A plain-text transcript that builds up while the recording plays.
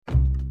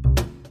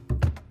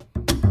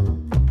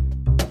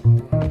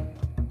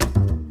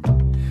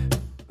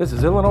This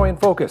is Illinois in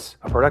Focus,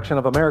 a production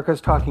of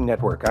America's Talking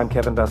Network. I'm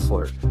Kevin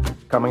Bessler.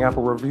 Coming up,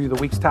 we'll review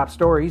the week's top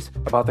stories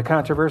about the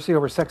controversy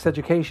over sex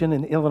education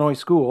in Illinois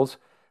schools,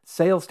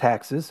 sales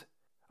taxes,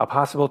 a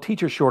possible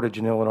teacher shortage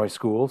in Illinois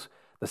schools,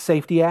 the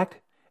Safety Act,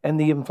 and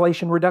the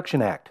Inflation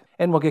Reduction Act.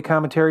 And we'll get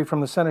commentary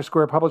from the Center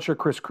Square publisher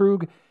Chris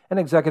Krug and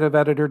executive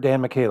editor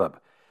Dan McCaleb.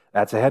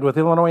 That's Ahead with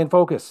Illinois in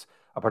Focus,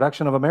 a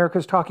production of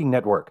America's Talking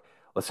Network.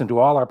 Listen to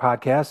all our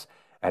podcasts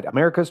at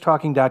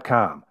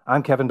americastalking.com.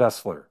 I'm Kevin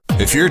Bessler.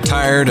 If you're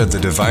tired of the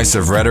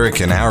divisive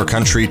rhetoric in our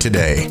country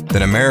today,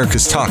 then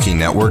America's Talking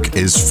Network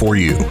is for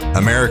you.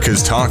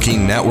 America's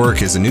Talking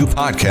Network is a new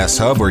podcast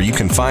hub where you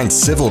can find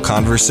civil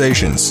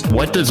conversations.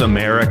 What does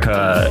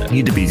America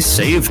need to be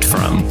saved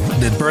from?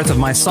 The birth of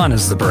my son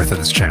is the birth of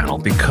this channel,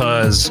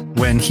 because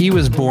when he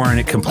was born,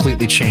 it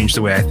completely changed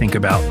the way I think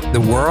about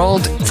the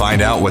world.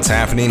 Find out what's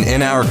happening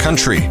in our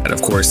country. And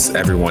of course,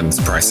 everyone's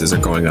prices are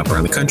going up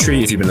around the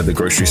country. If you've been to the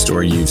grocery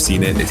store, you've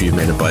seen it. If you've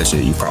made a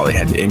budget, you probably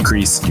had to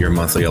increase your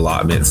monthly allotment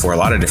for a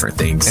lot of different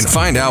things. And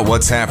find out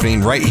what's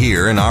happening right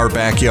here in our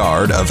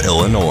backyard of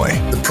Illinois.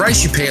 The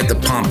price you pay at the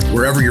pump,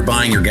 wherever you're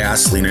buying your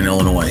gasoline in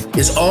Illinois,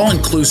 is all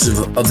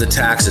inclusive of the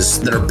taxes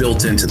that are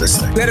built into this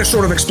thing. That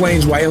sort of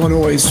explains why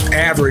Illinois'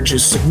 average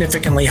is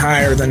significantly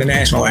higher than the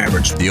national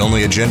average. The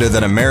only agenda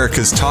that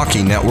America's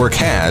Talking Network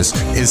has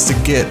is to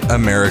get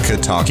America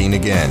talking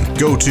again.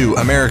 Go to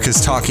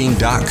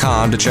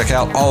americastalking.com to check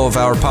out all of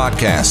our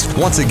podcasts.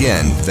 Once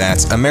again,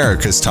 that's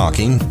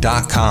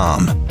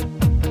americastalking.com.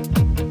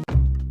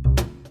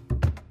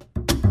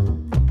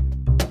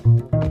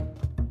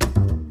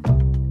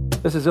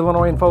 This is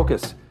Illinois in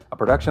Focus, a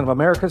production of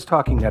America's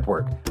Talking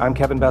Network. I'm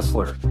Kevin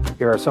Bessler.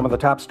 Here are some of the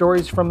top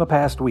stories from the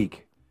past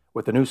week.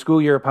 With the new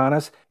school year upon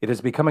us, it is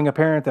becoming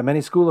apparent that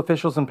many school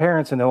officials and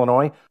parents in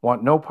Illinois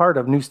want no part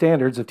of new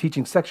standards of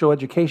teaching sexual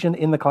education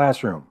in the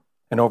classroom.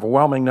 An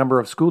overwhelming number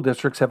of school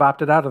districts have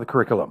opted out of the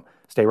curriculum.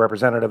 State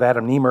Representative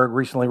Adam Niemerg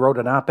recently wrote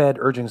an op-ed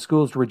urging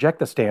schools to reject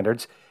the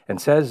standards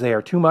and says they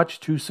are too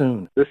much too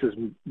soon. This is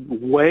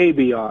way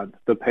beyond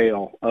the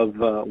pale of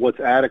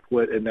what's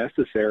adequate and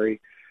necessary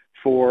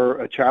for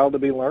a child to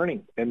be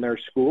learning in their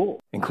school,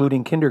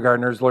 including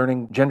kindergartners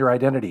learning gender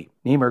identity.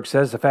 Niemerg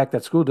says the fact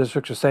that school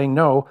districts are saying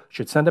no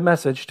should send a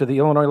message to the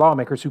Illinois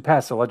lawmakers who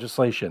passed the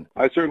legislation.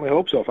 I certainly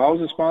hope so. If I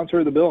was a sponsor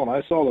of the bill and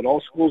I saw that all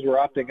schools were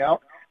opting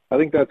out, I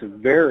think that's a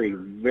very,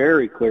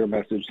 very clear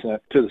message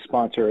sent to the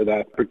sponsor of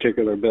that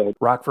particular bill.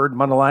 Rockford,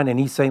 Mundelein, and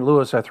East St.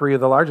 Louis are three of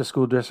the largest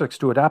school districts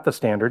to adopt the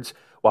standards,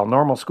 while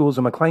normal schools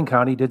in McLean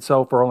County did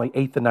so for only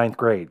 8th and 9th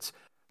grades.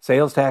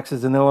 Sales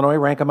taxes in Illinois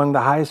rank among the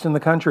highest in the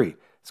country.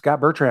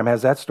 Scott Bertram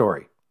has that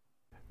story.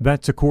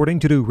 That's according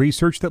to new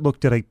research that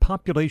looked at a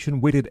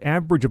population-weighted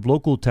average of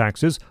local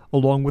taxes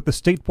along with the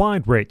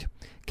statewide rate.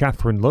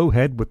 Catherine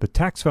Lowhead with the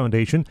Tax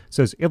Foundation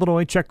says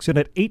Illinois checks in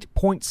at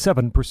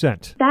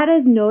 8.7%. That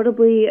is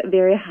notably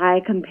very high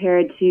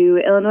compared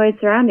to Illinois'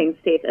 surrounding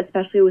states,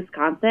 especially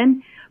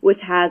Wisconsin, which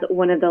has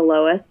one of the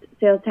lowest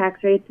sales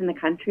tax rates in the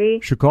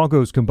country.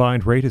 Chicago's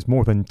combined rate is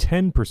more than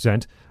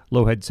 10%.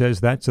 Lowhead says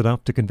that's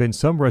enough to convince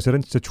some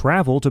residents to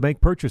travel to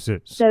make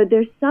purchases. So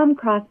there's some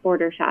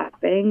cross-border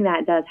shopping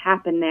that does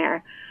happen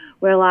there,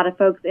 where a lot of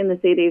folks in the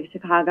city of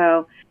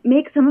Chicago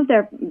make some of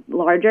their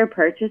larger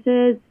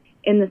purchases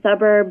in the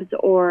suburbs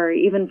or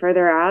even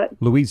further out.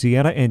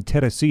 Louisiana and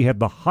Tennessee have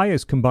the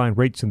highest combined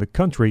rates in the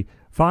country.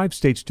 5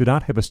 states do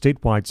not have a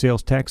statewide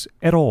sales tax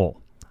at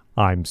all.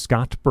 I'm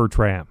Scott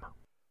Bertram.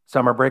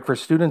 Summer break for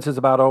students is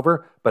about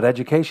over, but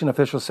education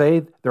officials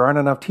say there aren't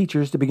enough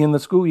teachers to begin the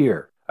school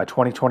year. A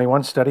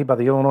 2021 study by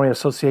the Illinois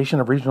Association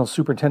of Regional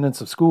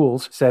Superintendents of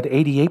Schools said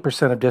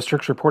 88% of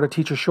districts report a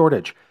teacher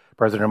shortage.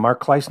 President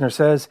Mark Kleisner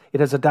says it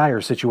is a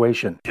dire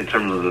situation. In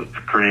terms of the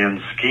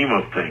grand scheme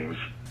of things,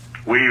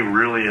 we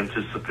really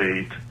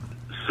anticipate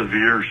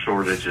severe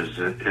shortages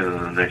in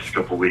the next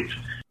couple of weeks.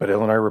 But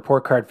Illinois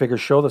report card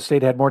figures show the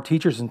state had more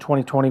teachers in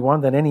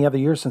 2021 than any other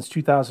year since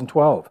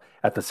 2012.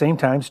 At the same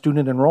time,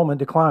 student enrollment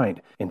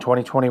declined. In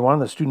 2021,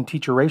 the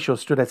student-teacher ratio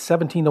stood at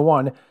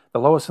 17-1, the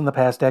lowest in the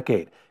past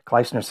decade.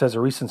 Kleisner says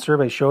a recent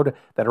survey showed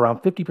that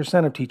around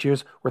 50% of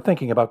teachers were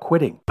thinking about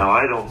quitting. Now,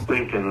 I don't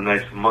think in the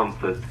next month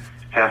that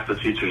half the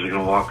teachers are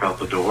going to walk out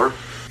the door,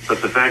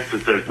 but the fact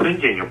that they're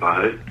thinking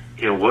about it,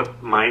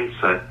 what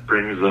mindset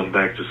brings them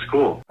back to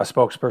school? A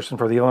spokesperson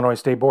for the Illinois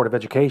State Board of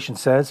Education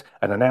says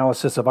an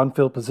analysis of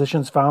unfilled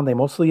positions found they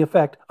mostly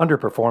affect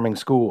underperforming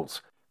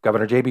schools.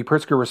 Governor J.B.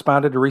 Pritzker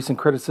responded to recent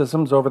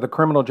criticisms over the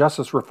Criminal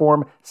Justice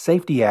Reform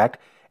Safety Act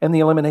and the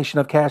elimination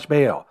of cash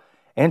bail.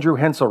 Andrew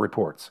Hensel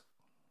reports.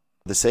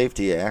 The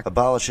Safety Act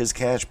abolishes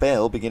cash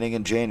bail beginning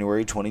in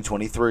January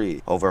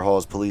 2023,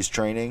 overhauls police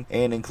training,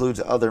 and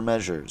includes other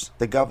measures.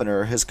 The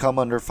governor has come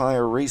under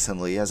fire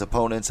recently as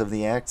opponents of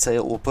the act say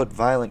it will put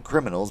violent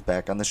criminals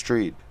back on the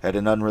street. At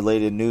an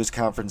unrelated news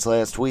conference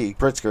last week,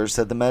 Pritzker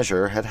said the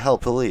measure had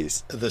helped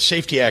police. The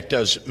Safety Act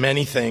does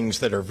many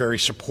things that are very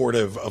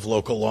supportive of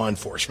local law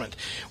enforcement.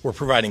 We're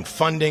providing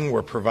funding,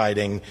 we're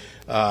providing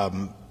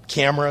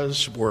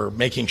cameras. We're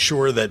making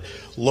sure that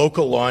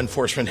local law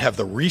enforcement have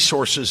the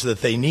resources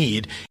that they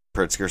need.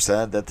 Pritzker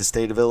said that the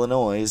state of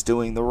Illinois is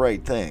doing the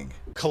right thing.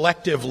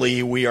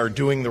 Collectively, we are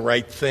doing the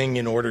right thing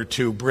in order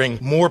to bring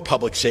more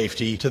public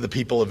safety to the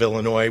people of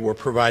Illinois. We're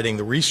providing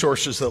the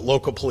resources that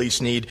local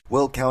police need.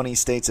 Will County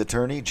State's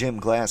Attorney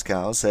Jim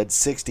Glasgow said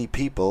 60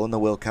 people in the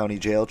Will County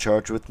Jail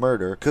charged with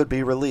murder could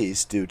be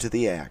released due to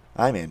the act.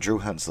 I'm Andrew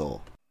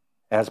Hensel.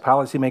 As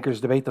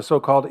policymakers debate the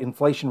so-called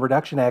Inflation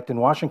Reduction Act in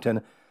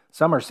Washington,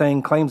 some are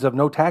saying claims of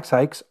no tax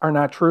hikes are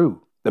not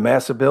true. The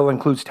massive bill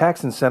includes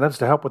tax incentives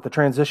to help with the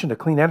transition to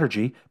clean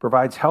energy,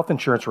 provides health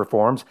insurance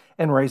reforms,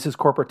 and raises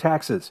corporate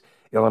taxes.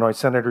 Illinois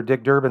Senator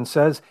Dick Durbin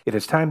says it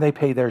is time they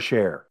pay their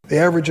share. The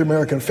average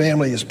American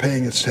family is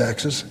paying its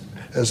taxes,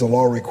 as the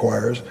law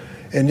requires,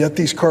 and yet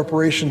these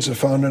corporations have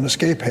found an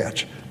escape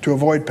hatch to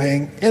avoid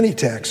paying any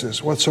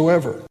taxes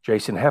whatsoever.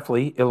 Jason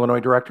Heffley, Illinois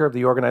director of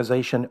the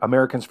organization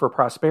Americans for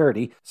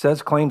Prosperity,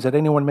 says claims that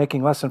anyone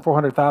making less than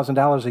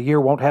 $400,000 a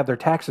year won't have their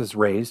taxes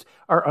raised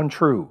are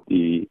untrue.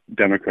 The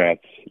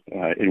Democrats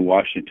in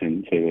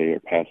Washington say they are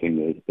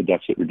passing the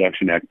Deficit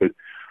Reduction Act, but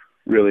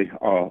really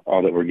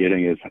all that we're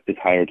getting is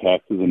higher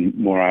taxes and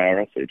more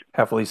IRS agents.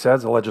 Heffley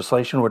says the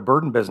legislation would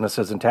burden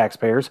businesses and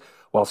taxpayers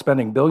while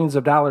spending billions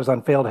of dollars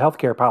on failed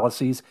healthcare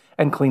policies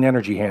and clean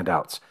energy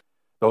handouts.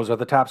 Those are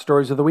the top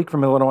stories of the week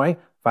from Illinois.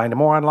 Find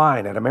more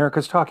online at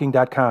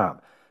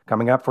americastalking.com.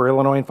 Coming up for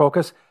Illinois in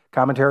Focus,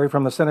 commentary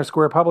from the Center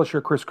Square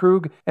publisher Chris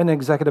Krug and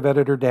executive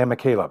editor Dan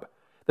McCaleb.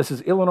 This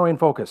is Illinois in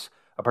Focus,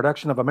 a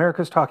production of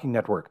America's Talking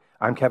Network.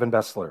 I'm Kevin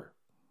Bessler.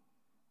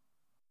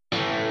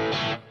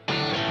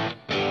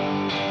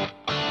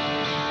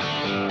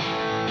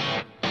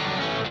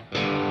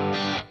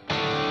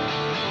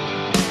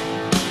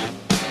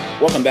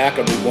 Welcome back,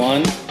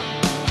 everyone,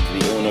 to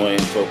the Illinois in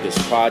Focus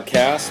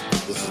podcast.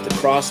 This is the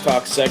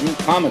Crosstalk segment,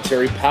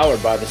 commentary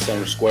powered by the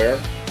Center Square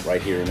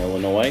right here in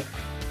Illinois.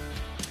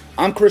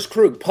 I'm Chris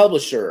Krug,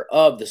 publisher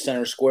of the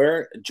Center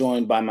Square,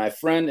 joined by my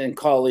friend and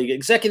colleague,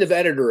 executive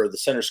editor of the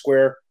Center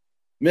Square,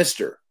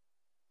 Mr.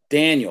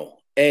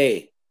 Daniel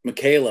A.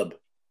 McCaleb.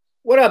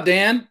 What up,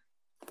 Dan?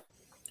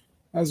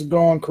 How's it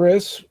going,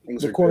 Chris?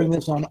 Recording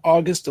this on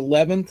August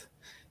 11th,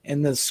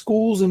 and the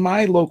schools in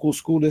my local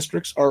school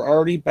districts are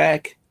already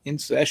back in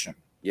session.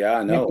 Yeah,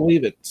 I know. Can't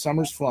believe it.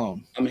 Summer's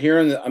flown. I'm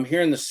hearing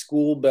the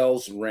school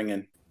bells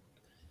ringing.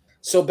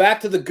 So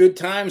back to the good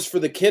times for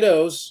the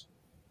kiddos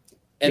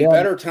and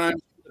better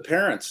times for the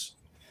parents.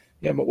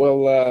 Yeah, but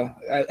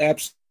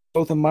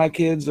both of my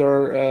kids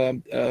are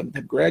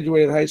have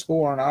graduated high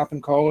school, are off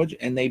in college,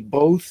 and they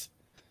both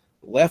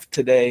left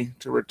today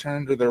to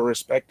return to their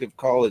respective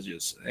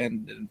colleges.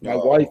 And my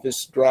wife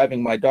is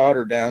driving my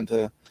daughter down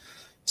to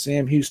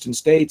Sam Houston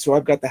State, so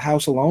I've got the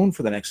house alone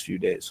for the next few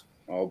days.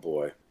 Oh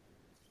boy.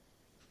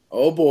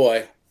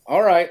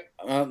 All right.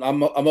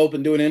 I'm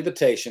open to an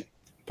invitation.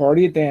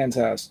 Party at Dan's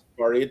house.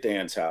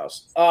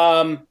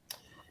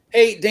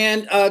 Hey,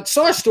 Dan,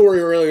 saw a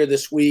story earlier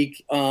this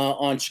week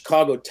on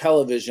Chicago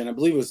television. I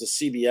believe it was the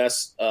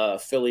CBS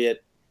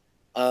affiliate.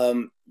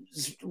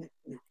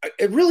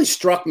 It really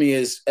struck me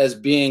as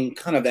being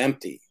kind of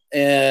empty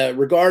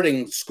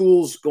regarding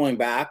schools going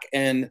back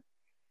and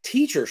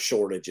teacher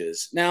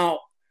shortages.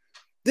 Now,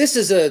 this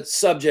is a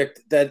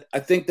subject that I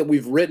think that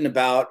we've written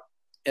about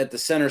at the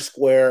Center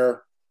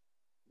Square,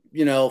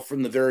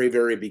 from the very,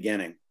 very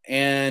beginning.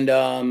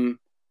 And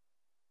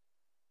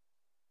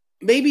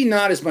maybe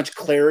not as much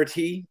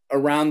clarity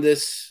around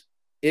this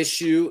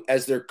issue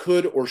as there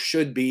could or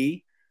should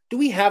be. Do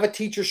we have a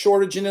teacher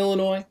shortage in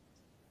Illinois?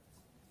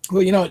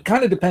 Well, it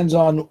kind of depends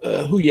on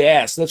who you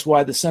ask. That's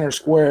why the Center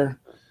Square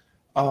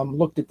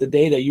looked at the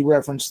data. You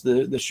referenced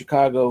the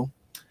Chicago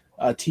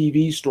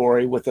TV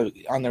story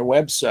on their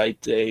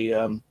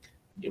website,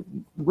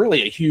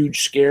 really a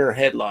huge scare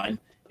headline.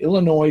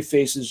 Illinois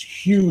faces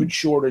huge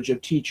shortage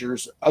of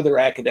teachers, other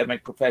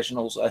academic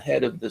professionals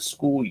ahead of the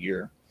school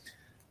year.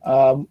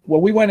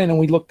 We went in and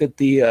we looked at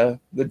the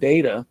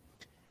data,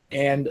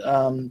 and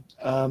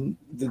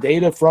the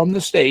data from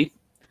the state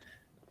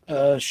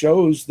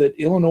shows that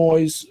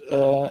Illinois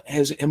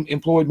has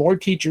employed more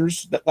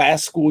teachers that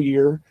last school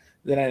year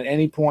than at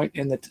any point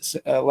in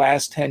the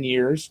last 10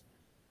 years,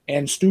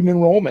 and student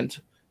enrollment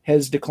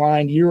has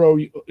declined year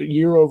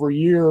over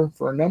year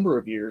for a number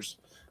of years.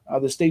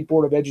 The State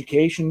Board of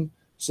Education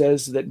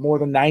says that more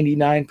than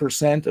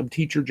 99% of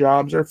teacher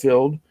jobs are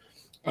filled.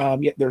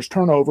 Yet there's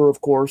turnover,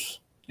 of course,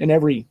 in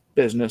every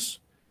business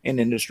and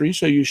industry.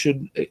 So you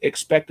should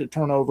expect a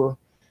turnover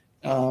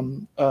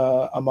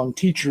among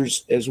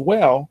teachers as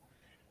well.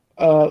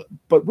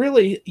 But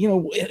really,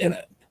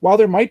 while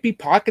there might be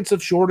pockets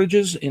of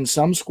shortages in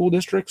some school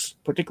districts,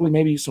 particularly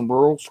maybe some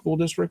rural school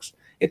districts,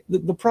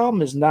 the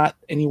problem is not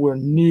anywhere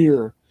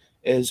near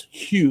as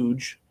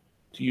huge,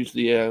 to use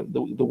the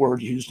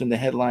word used in the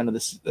headline of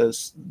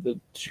the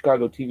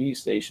Chicago TV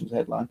station's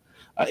headline.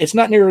 It's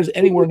not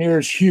anywhere near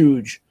as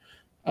huge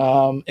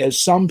as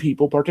some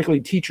people,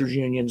 particularly teachers'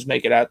 unions,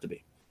 make it out to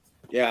be.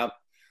 Yeah.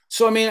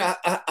 So,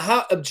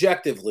 how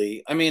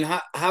objectively,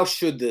 how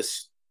should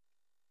this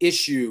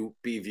issue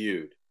be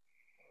viewed?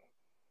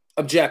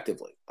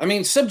 Objectively.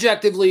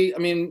 Subjectively,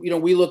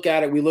 we look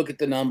at it, we look at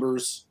the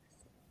numbers.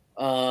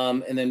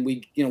 and then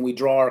we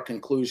draw our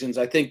conclusions.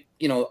 I think,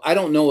 I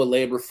don't know a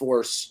labor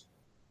force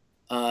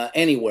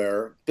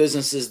anywhere,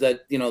 businesses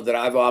that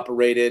I've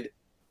operated,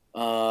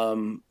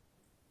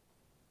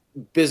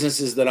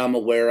 businesses that I'm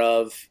aware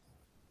of,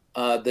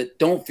 that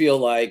don't feel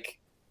like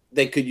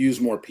they could use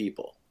more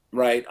people,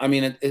 right? I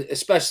mean,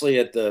 especially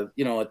at the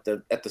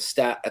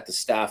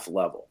staff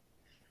level.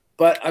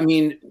 But I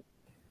mean,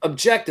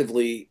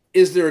 objectively,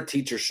 is there a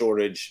teacher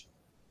shortage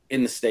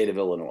in the state of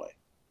Illinois?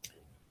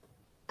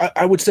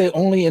 I would say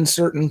only in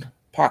certain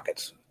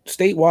pockets.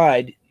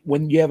 Statewide,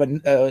 when you have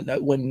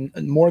when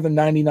more than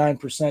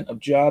 99%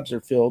 of jobs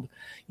are filled,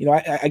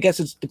 I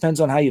guess it depends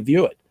on how you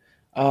view it.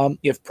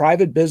 If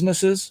private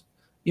businesses,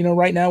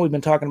 right now we've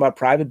been talking about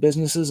private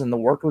businesses and the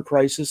worker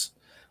crisis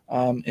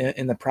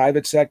in the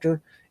private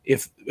sector.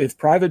 If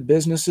private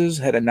businesses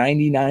had a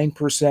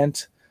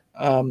 99%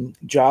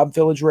 job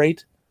fillage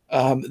rate,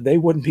 they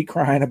wouldn't be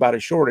crying about a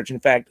shortage. In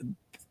fact,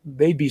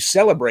 they'd be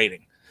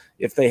celebrating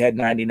if they had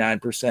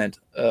 99%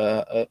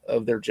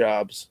 of their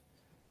jobs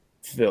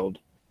filled.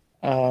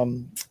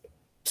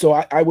 So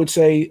I would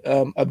say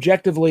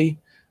objectively,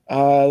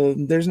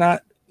 there's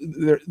not a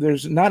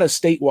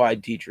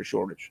statewide teacher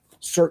shortage.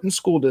 Certain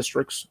school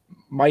districts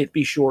might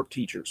be short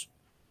teachers,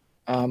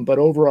 but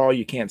overall,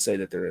 you can't say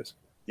that there is.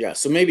 Yeah.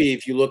 So maybe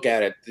if you look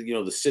at it,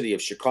 the city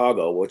of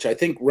Chicago, which I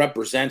think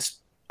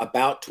represents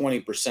about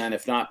 20%,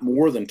 if not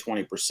more than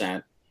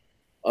 20%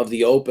 of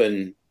the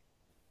open,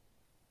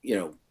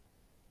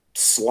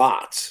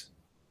 slots,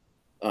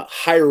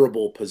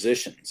 hireable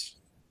positions,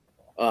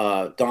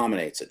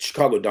 dominates it.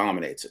 Chicago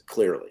dominates it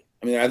clearly.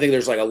 I mean, I think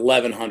there's like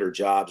 1,100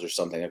 jobs or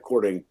something,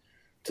 according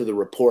to the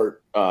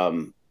report,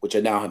 which I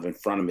now have in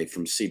front of me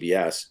from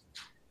CBS.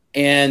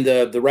 And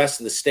the rest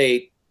of the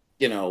state,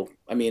 I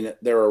mean,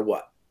 there are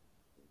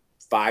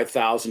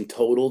 5,000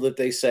 total that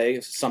they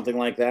say, something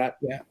like that.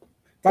 Yeah,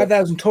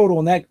 5,000 total,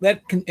 and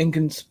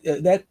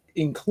that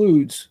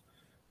includes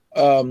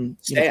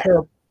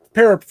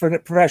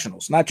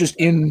paraprofessionals, not just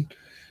in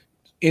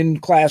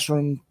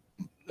classroom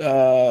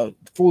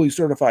fully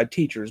certified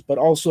teachers, but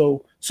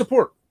also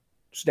support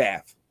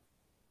staff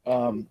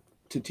to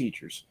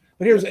teachers.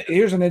 But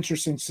here's an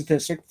interesting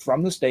statistic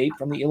from the state,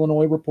 from the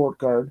Illinois report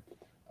card.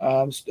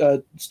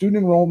 Total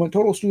student enrollment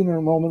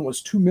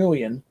was 2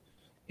 million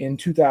in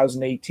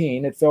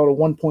 2018. It fell to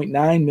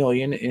 1.9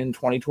 million in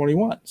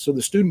 2021. So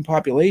the student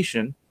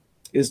population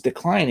is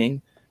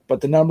declining,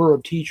 but the number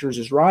of teachers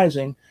is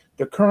rising.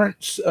 The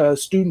current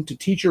student to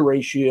teacher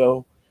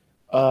ratio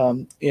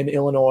in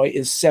Illinois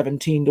is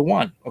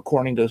 17-1,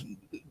 according to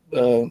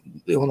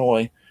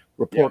Illinois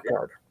report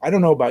card. I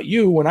don't know about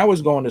you. When I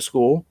was going to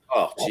school,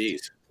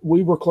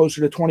 we were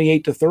closer to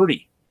 28 to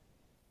 30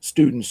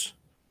 students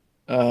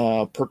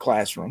per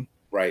classroom.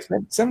 Right.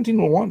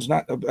 17-1 is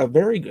not a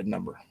very good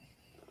number.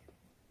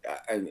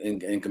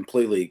 And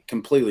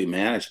completely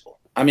manageable.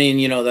 I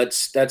mean,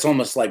 that's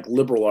almost like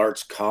liberal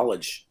arts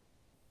college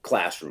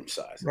classroom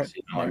size. Right.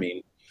 I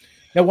mean,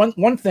 now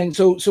one thing.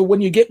 So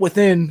when you get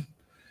within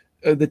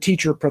the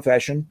teacher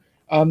profession,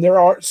 there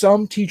are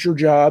some teacher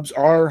jobs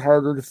are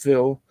harder to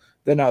fill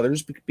than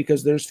others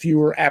because there's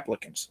fewer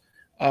applicants.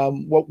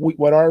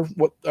 What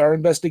our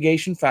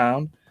investigation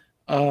found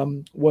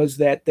was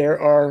that there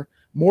are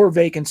more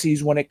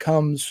vacancies when it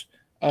comes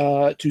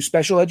to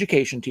special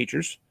education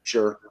teachers.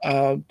 Sure.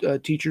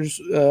 Teachers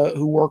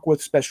who work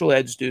with special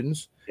ed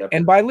students. Yep.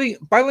 And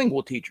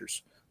bilingual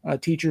teachers.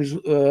 Teachers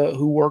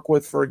who work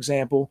with, for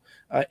example,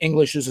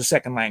 English as a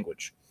second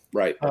language.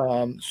 Right.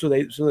 So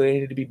they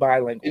need to be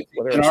bilingual.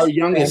 And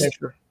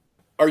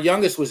our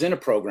youngest was in a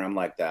program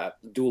like that,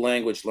 dual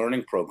language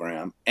learning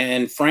program.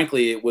 And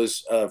frankly, it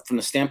was from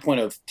the standpoint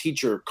of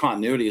teacher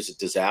continuity is a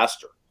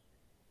disaster.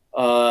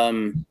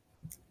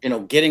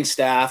 Getting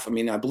staff. I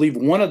mean, I believe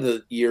one of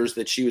the years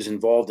that she was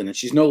involved in it,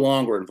 she's no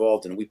longer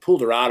involved in it. We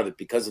pulled her out of it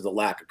because of the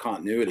lack of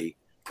continuity,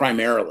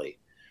 primarily.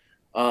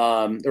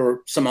 There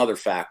were some other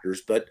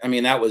factors, but I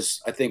mean, that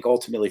was, I think,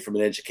 ultimately from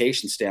an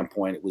education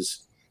standpoint, it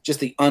was just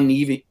the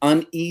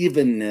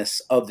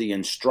unevenness of the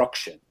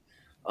instruction.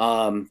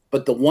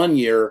 But the one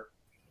year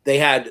they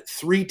had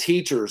 3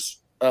 teachers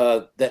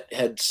that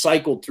had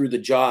cycled through the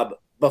job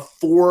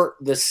before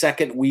the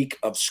second week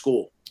of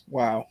school.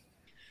 Wow.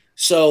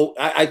 So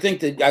I think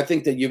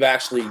that you've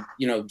actually,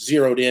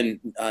 zeroed in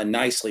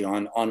nicely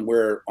on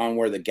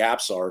where the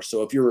gaps are.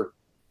 So if you're,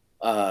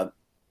 and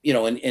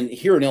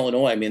here in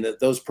Illinois, I mean,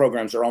 those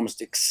programs are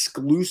almost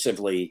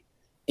exclusively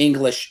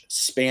English,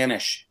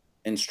 Spanish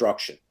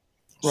instruction.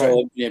 Right.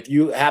 So if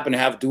you happen to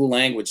have dual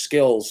language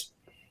skills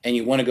and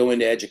you want to go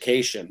into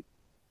education,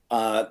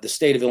 the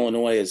state of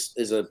Illinois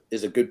is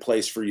a good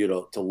place for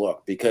you to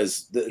look,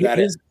 because that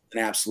is an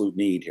absolute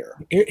need here.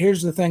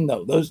 Here's the thing,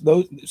 though: those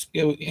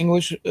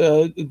English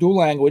dual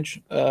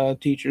language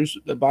teachers,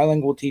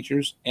 bilingual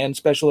teachers, and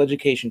special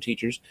education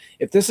teachers.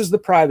 If this is the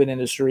private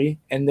industry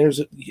and there's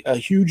a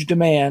huge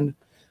demand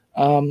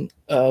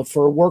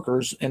for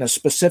workers in a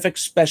specific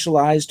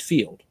specialized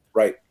field,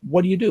 right?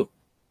 What do?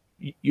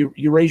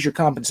 You raise your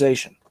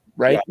compensation,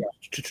 right,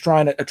 to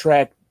try and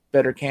attract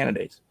better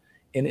candidates.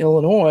 In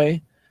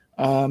Illinois,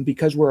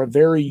 because we're a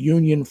very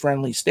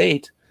union-friendly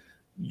state,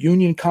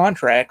 union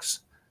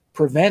contracts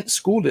prevent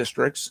school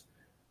districts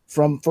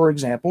from, for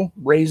example,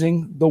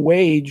 raising the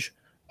wage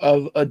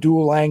of a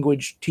dual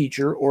language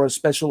teacher or a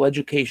special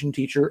education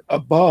teacher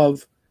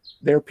above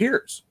their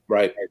peers.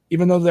 Right.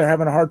 Even though they're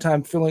having a hard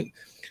time filling.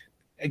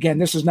 Again,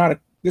 this is not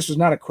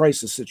a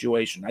crisis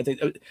situation. I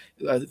think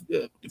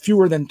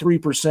fewer than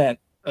 3%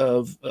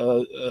 of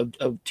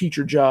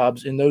teacher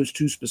jobs in those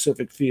two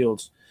specific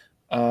fields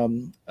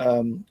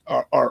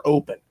are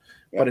open,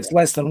 but it's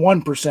less than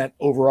 1%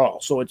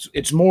 overall. So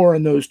it's more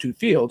in those two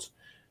fields.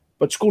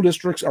 But school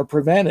districts are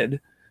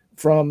prevented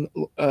from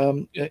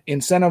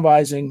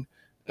incentivizing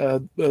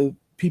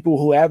people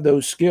who have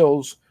those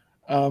skills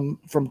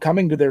from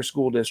coming to their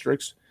school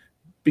districts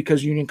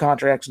because union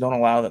contracts don't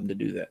allow them to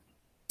do that.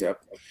 Yep.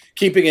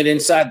 Keeping it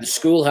inside the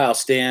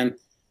schoolhouse, Dan.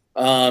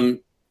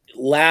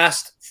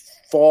 Last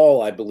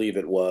fall, I believe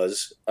it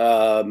was.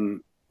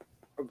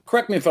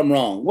 Correct me if I'm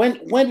wrong.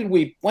 When did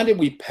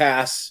we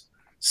pass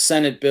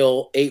Senate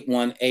Bill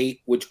 818,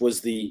 which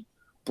was the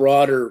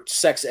broader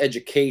sex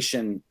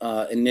education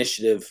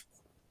initiative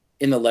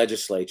in the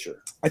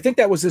legislature? I think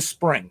that was this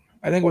spring.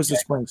 I think it was the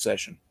spring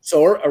session.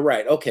 So,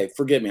 right. Okay.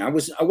 Forgive me. I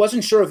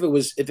wasn't sure if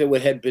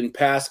it had been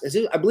passed.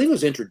 I believe it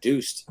was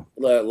introduced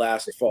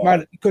last fall.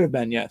 It could have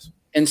been, yes.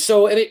 And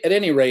so at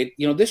any rate,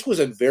 this was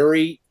a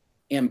very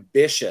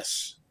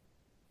ambitious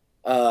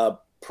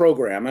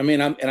program. I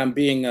mean, I'm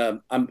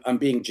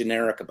being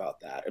generic about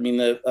that. I mean,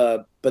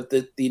 but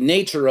the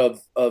nature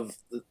of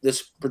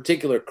this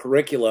particular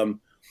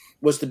curriculum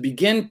was to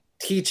begin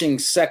teaching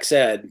sex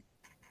ed,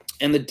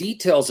 and the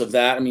details of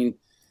that. I mean,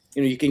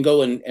 you can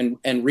go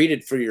and read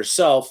it for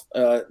yourself,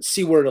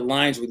 see where it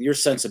aligns with your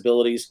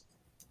sensibilities.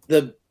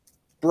 The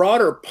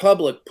broader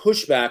public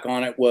pushback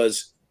on it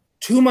was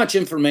too much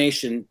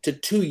information to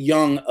too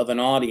young of an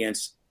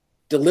audience,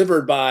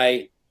 delivered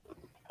by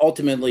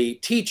ultimately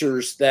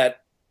teachers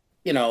that,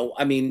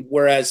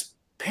 whereas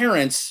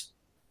parents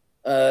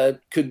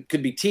could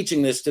be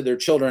teaching this to their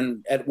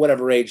children at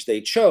whatever age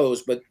they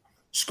chose, but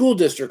school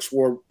districts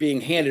were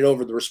being handed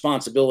over the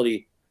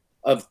responsibility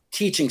of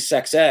teaching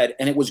sex ed,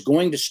 and it was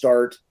going to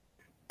start,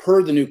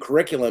 per the new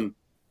curriculum,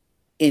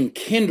 in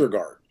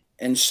kindergarten.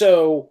 And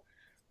so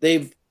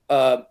they've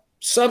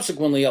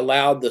subsequently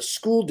allowed the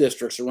school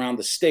districts around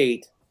the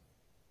state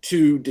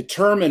to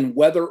determine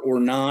whether or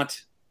not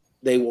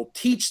they will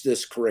teach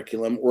this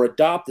curriculum or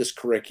adopt this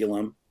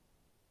curriculum,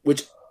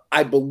 which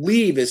I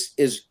believe is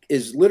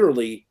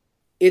literally,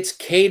 it's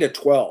K to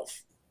 12.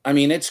 I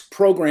mean, it's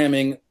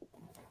programming,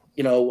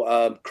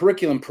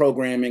 curriculum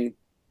programming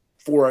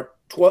for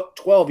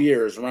 12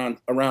 years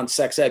around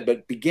sex ed,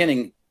 but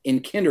beginning in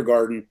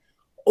kindergarten.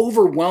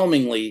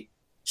 Overwhelmingly,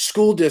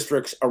 school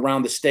districts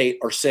around the state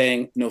are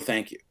saying no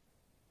thank you.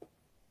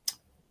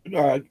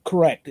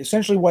 Correct.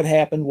 Essentially what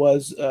happened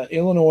was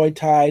Illinois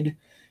tied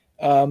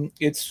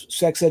its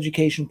sex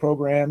education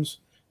programs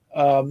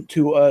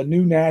to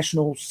new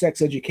national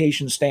sex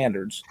education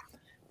standards,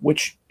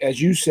 which,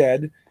 as you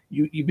said,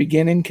 you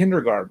begin in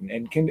kindergarten,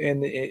 and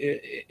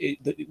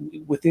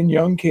within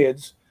young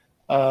kids,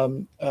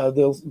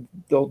 they'll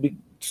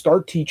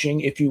start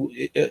teaching, if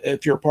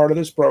you're part of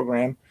this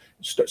program,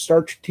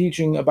 start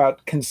teaching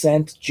about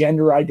consent,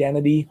 gender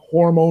identity,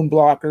 hormone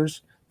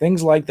blockers,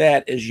 things like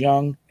that as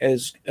young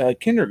as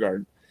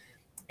kindergarten.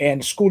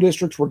 And school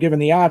districts were given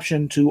the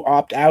option to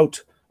opt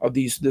out of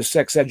the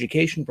sex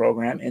education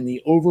program, and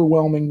the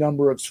overwhelming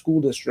number of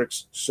school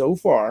districts so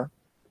far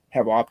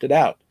have opted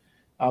out.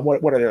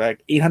 What are there,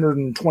 like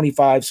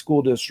 825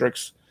 school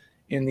districts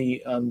in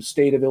the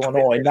state of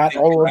Illinois? Not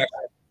all of them.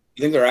 I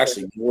think they're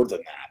actually more than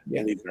that,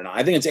 believe it or not.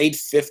 I think it's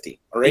 850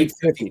 or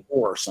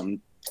 854 or some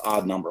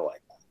odd number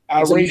like that.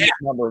 Outrageous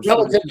numbers.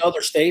 Relative to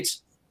other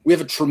states, we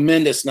have a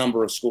tremendous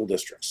number of school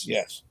districts.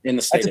 Yes, in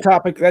the state.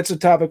 That's a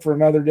topic for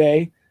another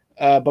day,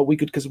 but we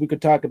could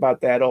talk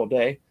about that all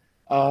day.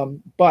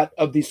 But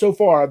of the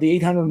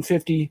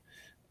 850,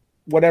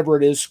 whatever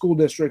it is, school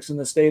districts in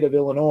the state of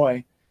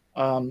Illinois,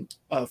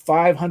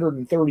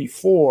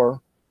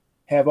 534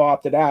 have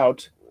opted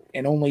out,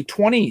 and only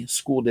 20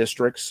 school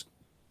districts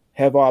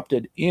have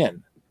opted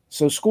in.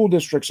 So school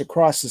districts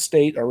across the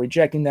state are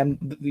rejecting them.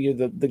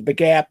 The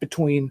gap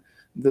between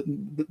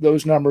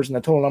those numbers and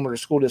the total number of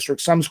school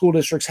districts. Some school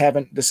districts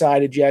haven't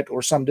decided yet,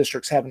 or some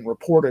districts haven't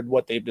reported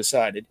what they've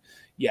decided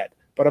yet.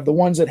 But of the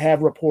ones that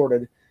have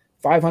reported,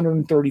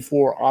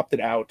 534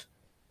 opted out,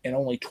 and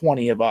only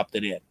 20 have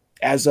opted in,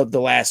 as of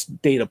the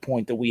last data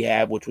point that we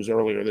have, which was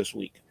earlier this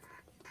week.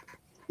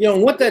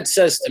 What that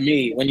says to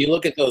me, when you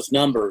look at those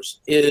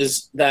numbers,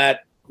 is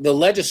that the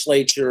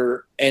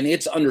legislature and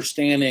its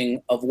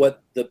understanding of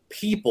what the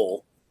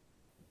people,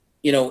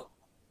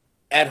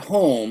 at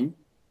home,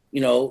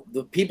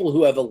 the people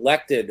who have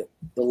elected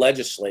the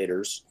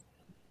legislators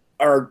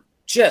are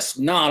just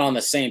not on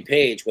the same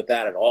page with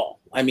that at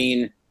all. I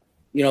mean,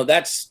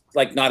 that's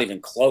like not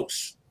even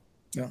close.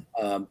 Yeah.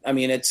 I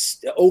mean,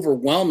 it's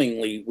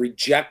overwhelmingly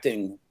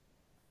rejecting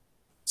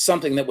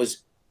something that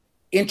was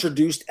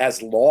introduced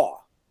as law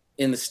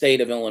in the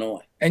state of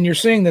Illinois. And you're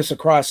seeing this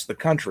across the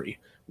country,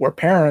 where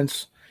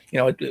parents,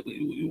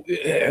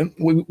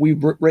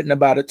 we've written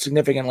about it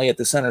significantly at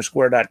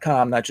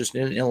thecentersquare.com, not just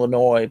in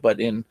Illinois, but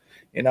in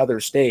other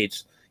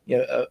states.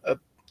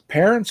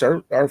 Parents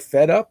are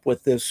fed up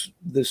with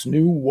this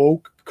new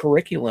woke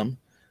curriculum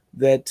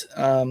that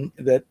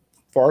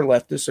far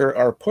leftists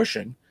are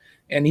pushing,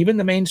 and even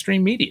the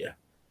mainstream media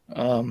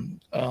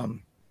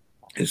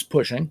is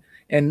pushing,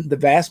 and the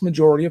vast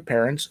majority of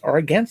parents are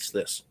against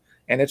this,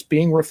 and it's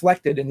being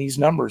reflected in these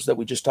numbers that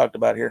we just talked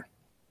about here.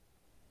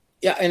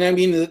 Yeah, and I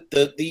mean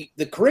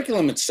the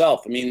curriculum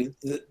itself. I mean,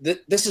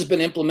 this has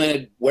been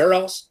implemented where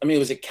else? I mean,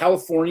 was it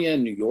California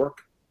and New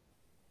York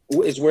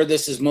is where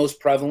this is most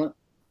prevalent?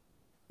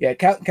 Yeah,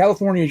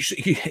 California.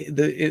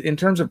 In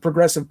terms of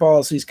progressive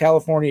policies,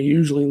 California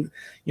usually,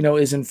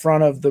 is in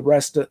front of the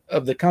rest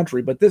of the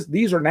country. But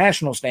these are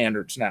national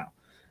standards now.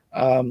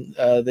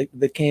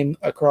 That came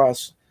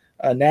across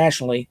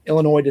nationally.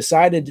 Illinois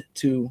decided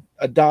to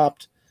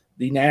adopt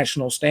the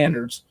national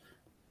standards,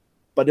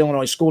 but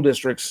Illinois school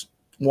districts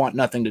want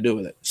nothing to do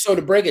with it. So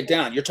to break it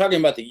down, you're talking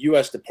about the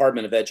U.S.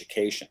 Department of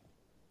Education.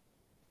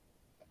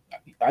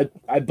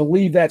 I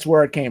believe that's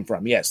where it came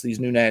from. Yes, these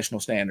new national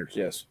standards.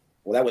 Yes.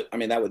 Well,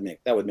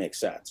 that would make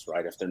sense,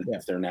 right?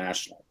 If they're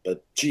national,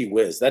 but gee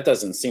whiz, that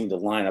doesn't seem to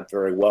line up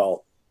very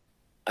well,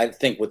 I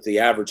think, with the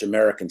average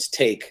American's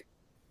take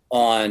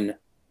on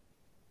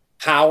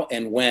how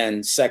and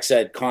when sex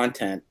ed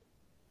content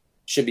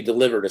should be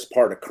delivered as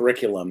part of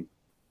curriculum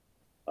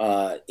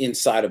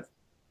inside of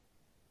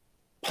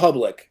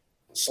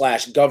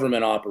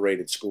public/government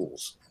operated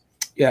schools.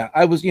 Yeah,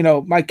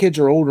 my kids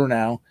are older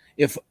now.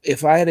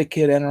 If I had a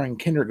kid entering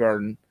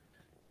kindergarten,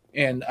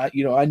 and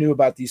I knew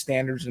about these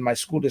standards and my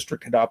school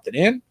district had opted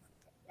in,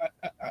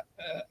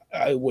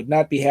 I would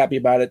not be happy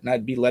about it, and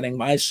I'd be letting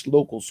my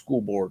local school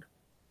board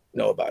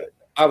know about it.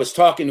 I was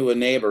talking to a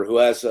neighbor who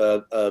has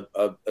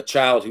a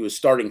child who is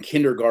starting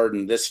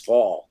kindergarten this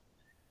fall,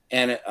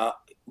 and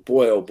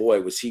boy, oh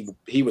boy, was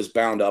he was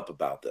bound up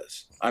about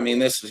this. I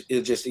mean,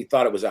 he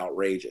thought it was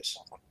outrageous,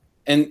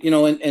 and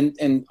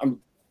and I'm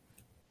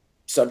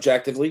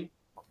subjectively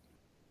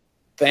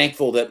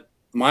thankful that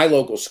my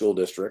local school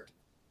district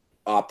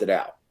opted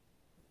out.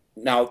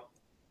 Now,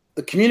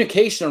 the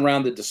communication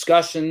around the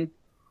discussion,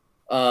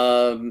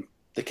 the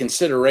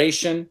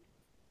consideration,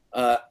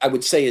 I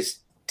would say is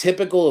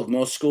typical of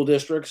most school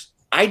districts.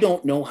 I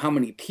don't know how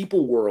many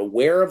people were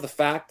aware of the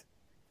fact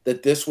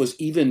that this was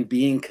even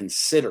being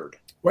considered.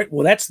 Right.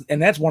 Well, that's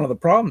one of the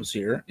problems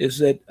here is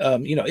that,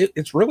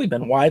 it's really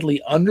been widely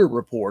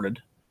underreported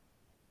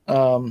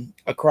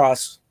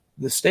across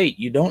the state.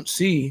 You don't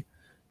see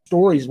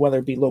stories, whether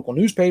it be local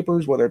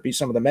newspapers, whether it be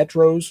some of the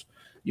metros.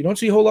 You don't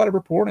see a whole lot of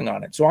reporting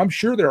on it. So I'm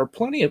sure there are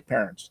plenty of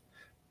parents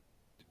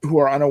who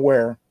are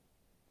unaware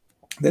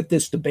that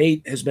this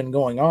debate has been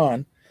going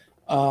on.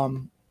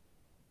 And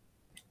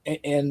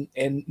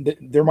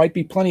there might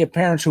be plenty of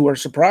parents who are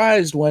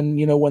surprised when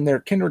their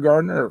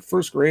kindergartner or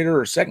first grader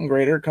or second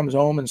grader comes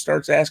home and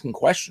starts asking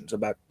questions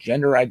about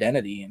gender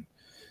identity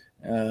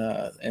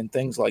and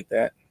things like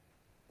that.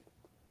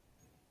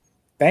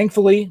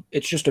 Thankfully,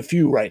 it's just a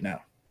few right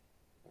now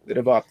that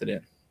have opted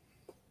in.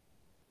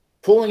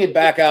 Pulling it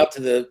back out to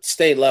the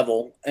state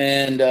level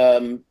and,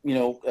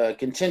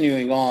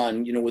 continuing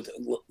on, with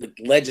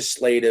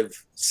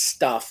legislative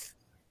stuff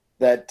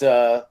that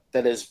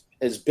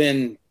has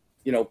been,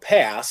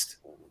 passed,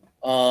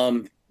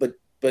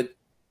 but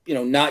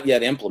not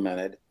yet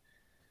implemented.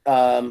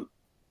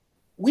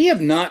 We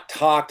have not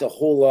talked a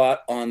whole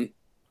lot on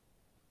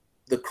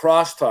the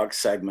crosstalk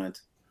segment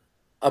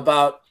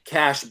about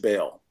cash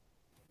bail.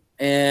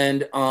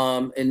 And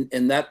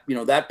that,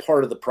 that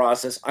part of the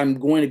process, I'm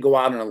going to go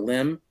out on a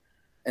limb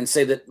and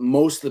say that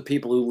most of the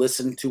people who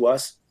listen to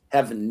us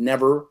have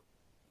never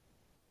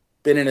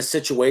been in a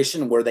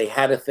situation where they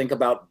had to think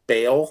about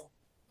bail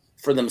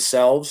for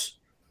themselves.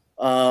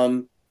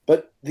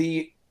 But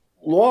the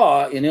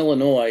law in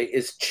Illinois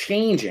is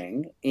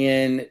changing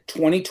in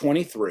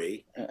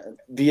 2023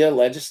 via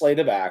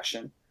legislative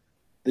action.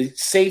 The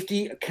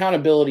Safety,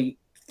 Accountability,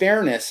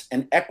 Fairness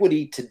and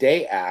Equity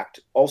Today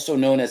Act, also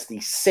known as the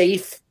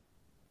SAFE-T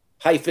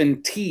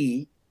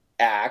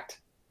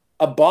Act,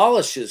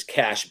 abolishes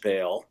cash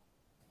bail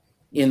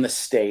in the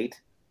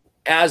state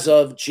as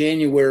of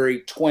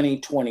January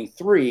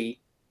 2023.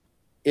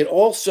 It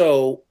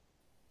also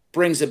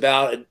brings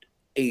about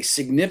a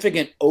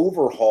significant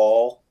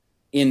overhaul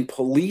in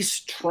police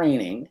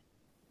training.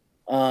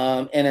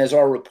 And as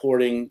our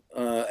reporting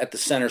at the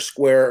Center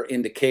Square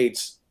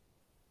indicates,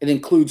 it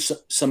includes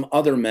some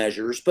other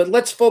measures, but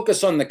let's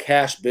focus on the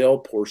cash bail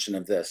portion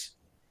of this.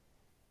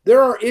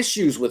 There are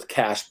issues with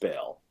cash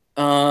bail.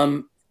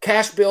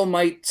 Cash bail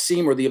might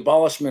seem, or the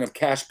abolishment of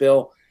cash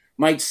bail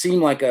might seem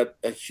like a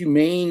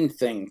humane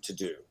thing to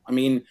do. I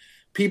mean,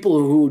 people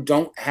who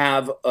don't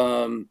have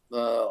a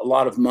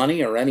lot of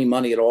money or any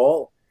money at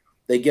all,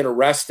 they get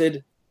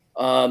arrested.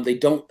 They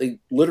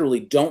literally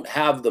don't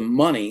have the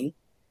money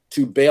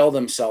to bail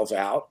themselves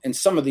out. And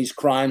some of these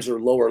crimes are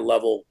lower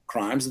level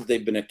crimes that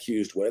they've been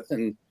accused with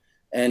and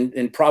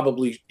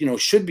probably,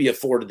 should be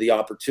afforded the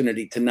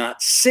opportunity to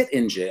not sit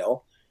in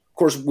jail, Of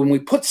course, when we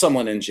put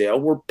someone in jail,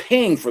 we're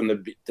paying for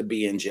them to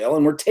be in jail,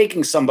 and we're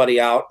taking somebody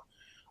out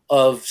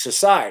of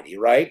society,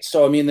 right?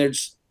 So, I mean,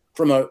 there's,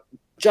 from a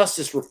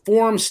justice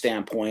reform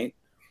standpoint,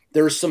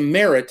 there's some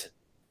merit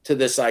to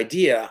this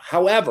idea.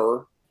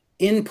 However,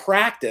 in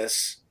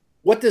practice,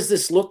 what does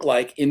this look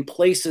like in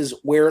places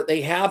where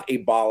they have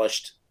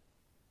abolished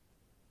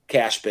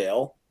cash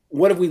bail?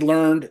 What have we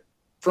learned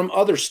from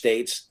other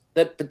states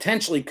that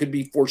potentially could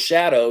be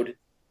foreshadowed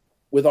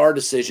with our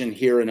decision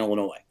here in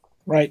Illinois?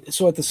 Right.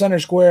 So at the Center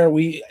Square,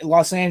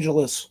 Los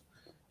Angeles,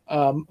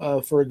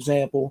 for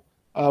example,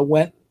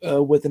 went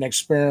with an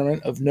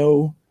experiment of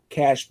no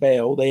cash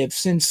bail. They have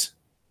since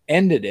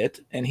ended it,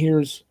 and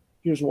here's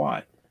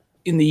why.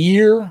 In the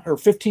year or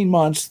 15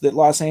 months that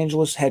Los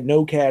Angeles had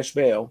no cash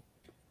bail,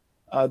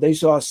 they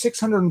saw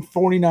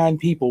 649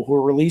 people who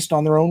were released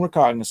on their own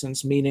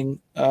recognizance, meaning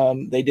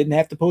they didn't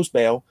have to post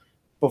bail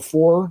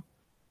before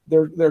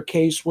their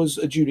case was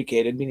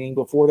adjudicated, meaning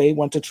before they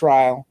went to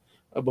trial,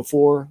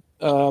 before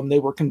they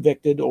were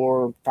convicted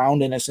or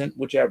found innocent,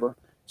 whichever.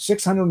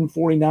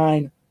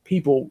 649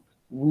 people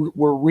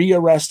were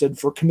rearrested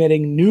for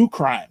committing new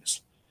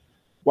crimes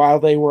while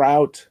they were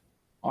out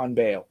on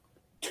bail.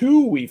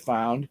 2, we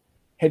found,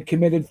 had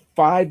committed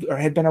 5 or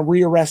had been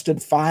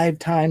rearrested 5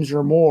 times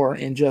or more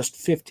in just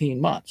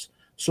 15 months.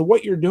 So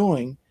what you're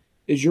doing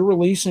is you're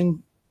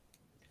releasing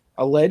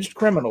alleged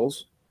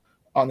criminals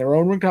on their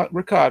own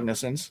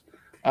recognizance,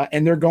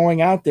 and they're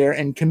going out there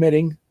and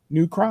committing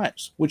new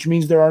crimes, which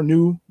means there are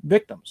new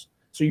victims.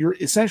 So you're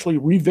essentially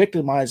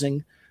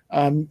re-victimizing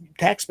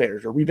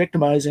taxpayers or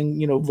re-victimizing,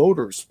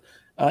 voters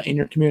in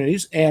your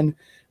communities. And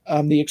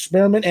the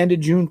experiment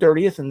ended June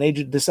 30th, and they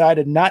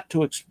decided not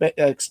to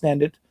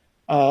extend it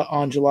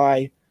on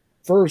July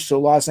 1st. So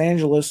Los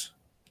Angeles,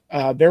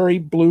 very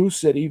blue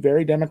city,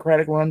 very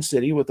Democratic-run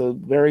city with a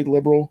very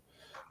liberal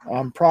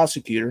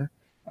prosecutor,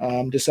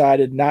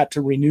 decided not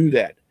to renew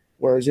that.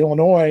 Whereas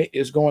Illinois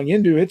is going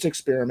into its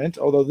experiment,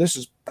 although this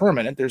is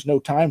permanent, there's no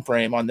time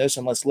frame on this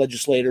unless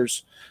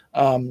legislators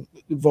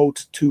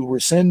vote to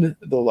rescind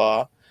the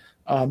law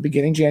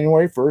beginning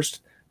January 1st.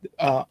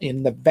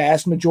 In the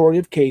vast majority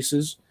of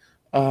cases,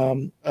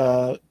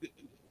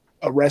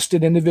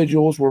 arrested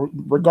individuals were,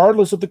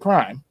 regardless of the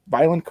crime,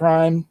 violent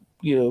crime,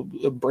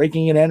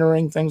 breaking and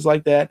entering, things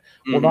like that,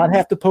 will not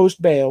have to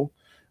post bail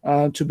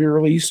to be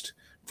released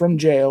from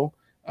jail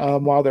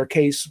while their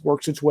case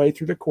works its way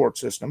through the court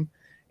system.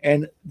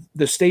 And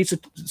the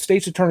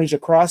state's attorneys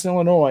across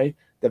Illinois,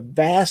 the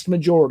vast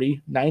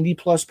majority,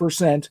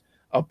 90+%,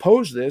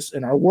 oppose this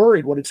and are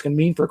worried what it's going to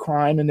mean for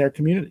crime in their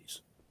communities.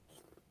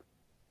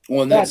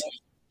 Well, and that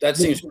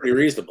seems pretty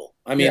reasonable.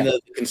 I mean, the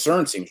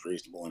concern seems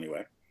reasonable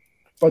anyway.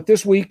 But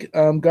this week,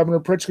 Governor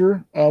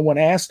Pritzker, when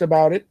asked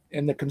about it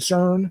and the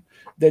concern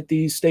that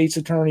these state's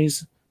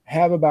attorneys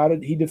have about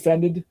it, he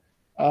defended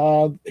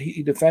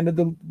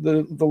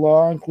the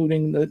law,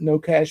 including the no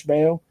cash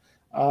bail,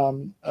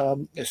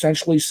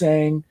 essentially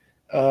saying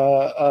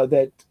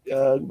that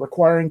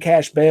requiring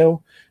cash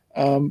bail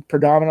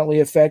predominantly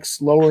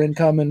affects lower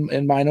income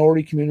and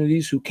minority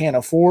communities who can't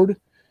afford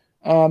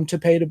to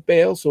pay the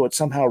bail, so it's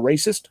somehow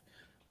racist.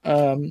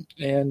 So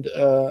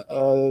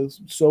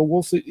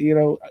we'll see.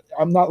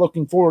 I'm not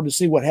looking forward to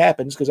see what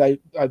happens, because I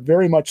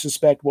very much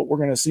suspect what we're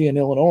going to see in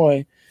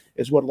Illinois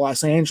is what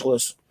Los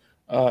Angeles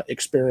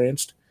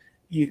experienced.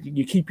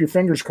 You keep your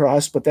fingers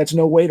crossed, but that's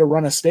no way to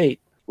run a state.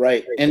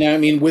 Right. And I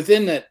mean,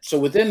 within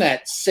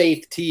that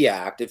SAFE-T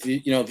Act, if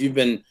you've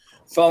been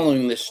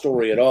following this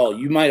story at all,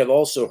 you might have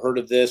also heard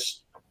of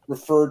this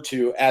referred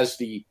to as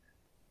the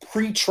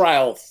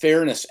Pretrial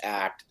Fairness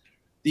Act.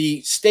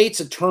 The state's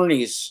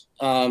attorneys,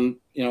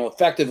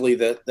 effectively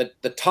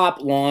the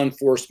top law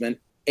enforcement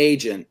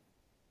agent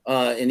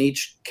in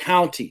each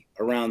county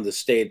around the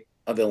state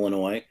of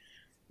Illinois,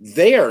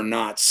 they are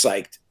not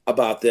psyched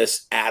about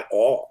this at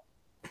all.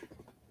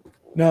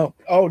 No.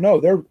 Oh, no.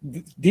 They're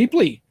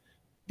deeply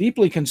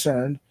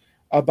concerned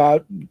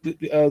about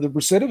the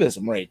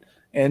recidivism rate.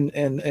 And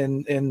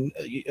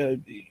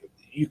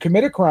you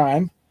commit a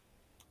crime,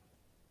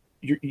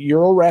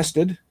 you're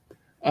arrested.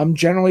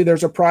 Generally,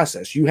 there's a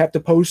process. You have to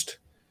post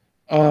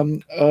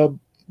a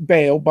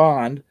bail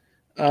bond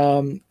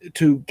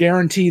to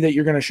guarantee that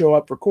you're going to show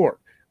up for court.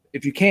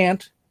 If you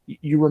can't,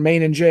 you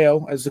remain in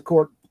jail as the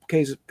court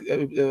case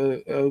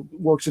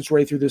works its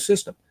way through the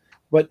system.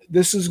 But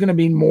this is going to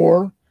be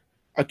more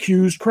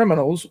accused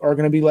criminals are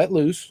going to be let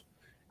loose,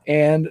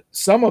 and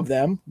some of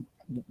them,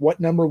 what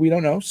number we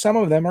don't know, some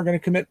of them are going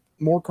to commit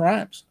more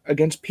crimes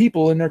against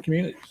people in their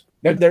communities.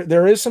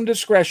 There is some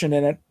discretion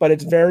in it, but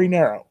it's very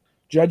narrow.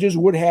 Judges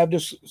would have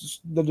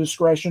the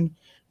discretion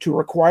to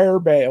require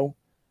bail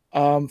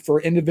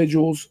for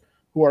individuals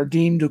who are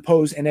deemed to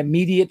pose an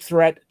immediate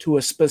threat to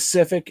a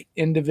specific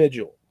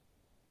individual.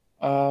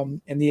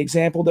 And the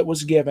example that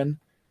was given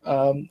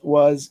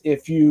was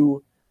if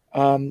you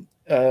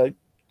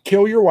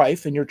kill your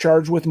wife and you're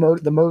charged with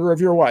the murder of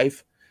your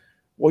wife,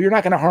 well, you're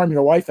not going to harm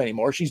your wife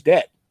anymore. She's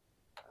dead.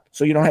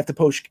 So you don't have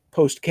to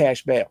post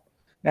cash bail.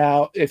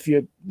 Now, if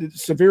you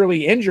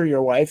severely injure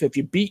your wife, if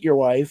you beat your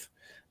wife,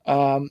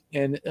 and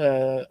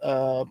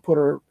put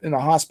her in a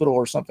hospital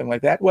or something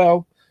like that,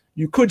 well,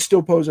 you could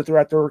still pose a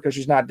threat to her because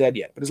she's not dead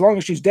yet. But as long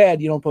as she's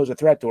dead, you don't pose a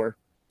threat to her,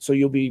 so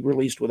you'll be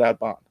released without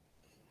bond.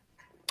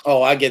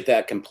 Oh, I get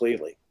that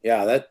completely.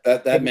 Yeah,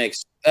 that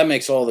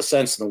makes all the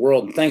sense in the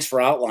world. And thanks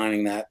for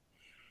outlining that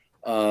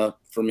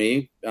for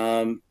me.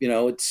 The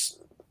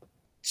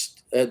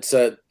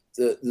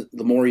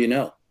more you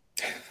know.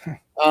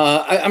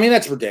 I mean,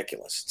 that's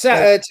ridiculous.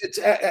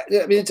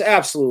 It's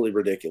absolutely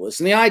ridiculous.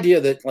 And the idea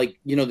that that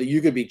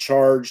you could be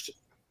charged,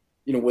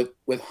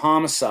 with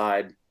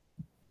homicide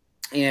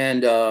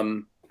and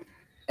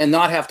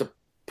not have to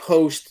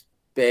post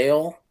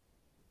bail.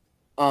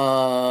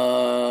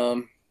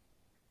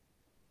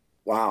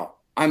 Wow.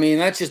 I mean,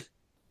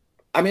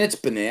 it's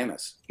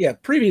bananas. Yeah.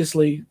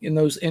 Previously, in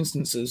those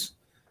instances,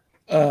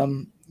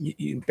 bail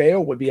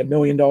would be $1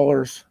 million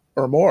or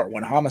more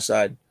when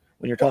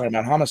you're talking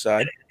about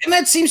homicide. And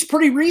that seems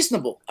pretty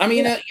reasonable. I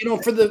mean,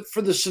 for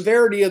the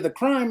severity of the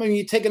crime, I mean,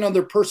 you take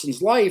another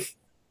person's life.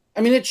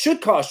 I mean, it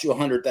should cost you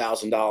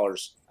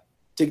 $100,000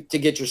 to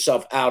get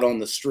yourself out on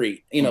the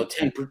street.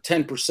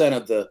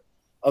 10%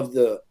 of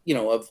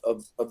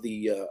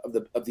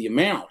the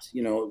amount,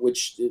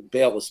 which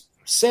bail is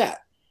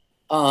set.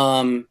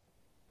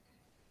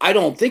 I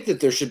don't think that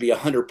there should be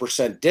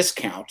 100%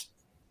 discount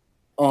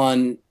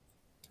on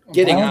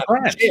getting out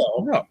of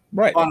jail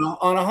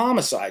on a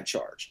homicide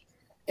charge.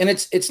 And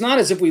it's not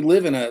as if we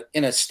live in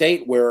a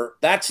state where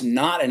that's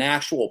not an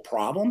actual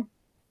problem.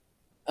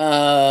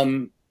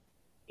 The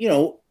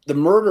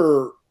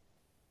murder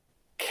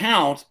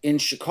count in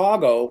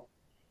Chicago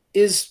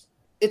it's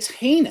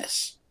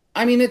heinous.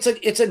 I mean, it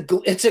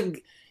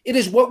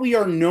is what we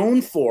are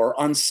known for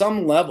on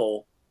some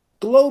level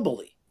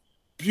globally.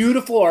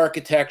 Beautiful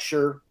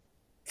architecture,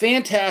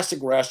 fantastic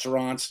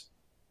restaurants,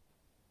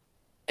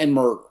 and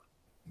murder.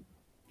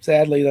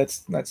 Sadly,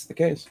 that's the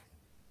case.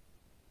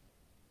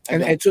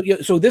 And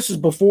so this is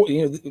before,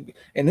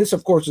 and this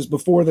of course is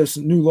before this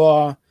new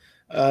law,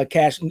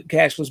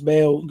 cashless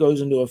bail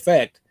goes into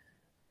effect.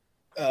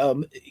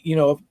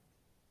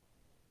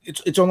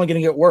 It's only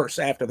going to get worse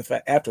after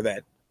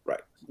that.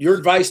 Right. Your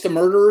advice to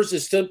murderers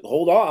is to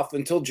hold off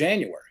until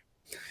January.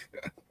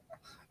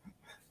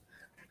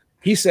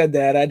 He said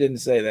that. I didn't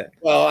say that.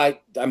 Well,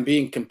 I'm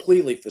being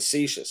completely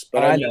facetious,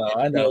 but I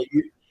know.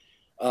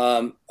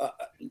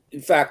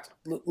 In fact,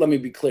 let me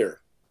be clear.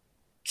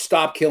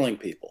 Stop killing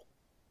people.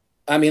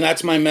 I mean,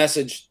 that's my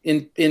message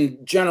in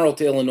general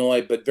to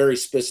Illinois, but very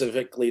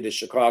specifically to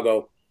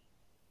Chicago.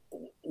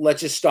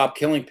 Let's just stop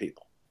killing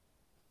people.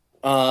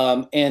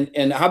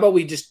 And how about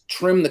we just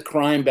trim the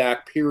crime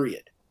back,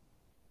 period?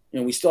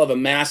 We still have a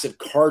massive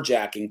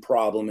carjacking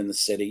problem in the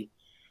city.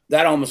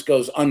 That almost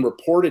goes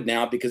unreported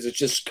now because it's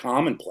just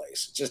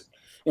commonplace. It's just,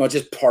 it's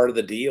just part of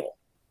the deal.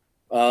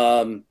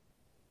 Our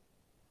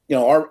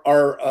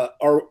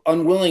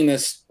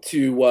unwillingness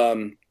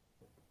to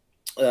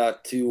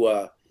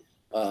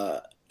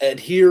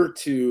adhere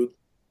to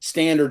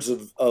standards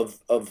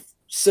of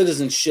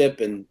citizenship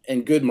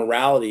and good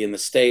morality in the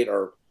state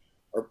are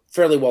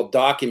fairly well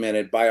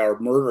documented by our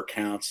murder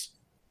counts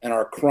and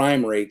our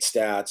crime rate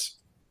stats.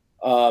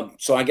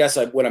 So I guess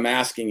what I'm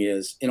asking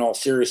is, in all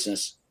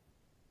seriousness,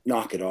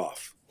 knock it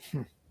off.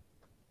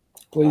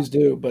 Please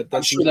do. But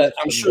I'm sure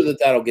that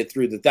that'll get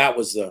through. That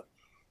was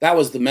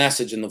the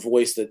message and the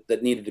voice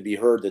that needed to be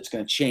heard. That's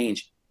going to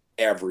change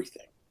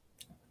everything.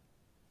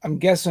 I'm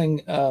guessing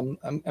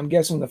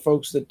the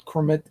folks that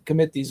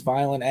commit these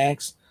violent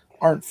acts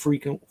aren't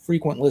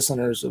frequent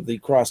listeners of the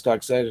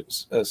Crosstalk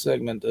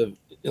segment of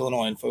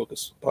Illinois in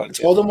Focus podcast. It's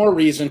all the more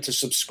reason to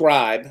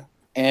subscribe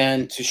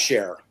and to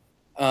share.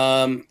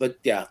 But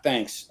yeah,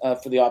 thanks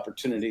for the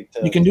opportunity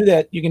to. You can do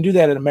that. You can do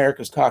that at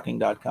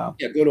americastalking.com.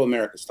 Yeah, go to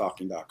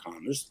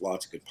americastalking.com. There's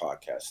lots of good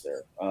podcasts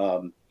there.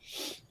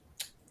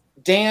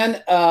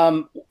 Dan,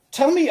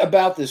 tell me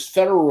about this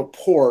federal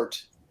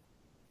report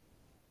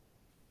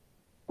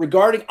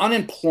regarding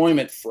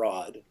unemployment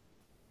fraud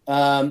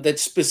that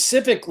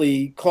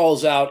specifically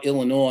calls out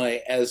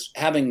Illinois as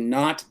having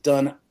not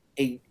done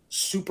a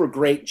super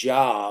great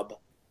job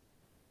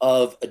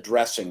of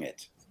addressing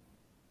it.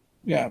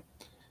 Yeah.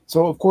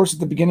 So, of course, at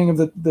the beginning of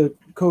the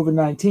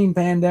COVID-19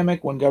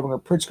 pandemic, when Governor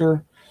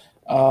Pritzker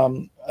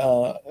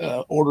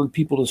ordered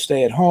people to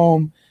stay at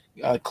home,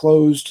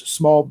 closed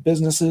small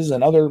businesses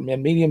and other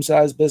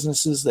medium-sized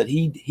businesses that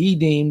he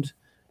deemed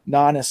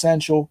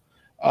non-essential,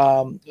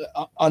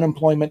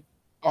 unemployment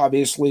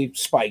obviously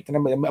spiked,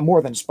 and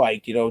more than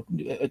spiked. A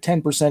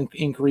 10%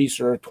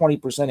 increase or a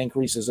 20%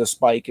 increase is a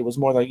spike. It was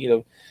more like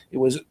it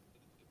was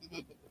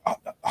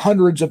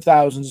hundreds of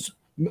thousands.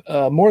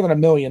 More than 1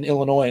 million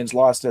Illinoisans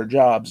lost their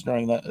jobs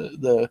during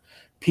the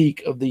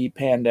peak of the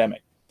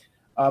pandemic,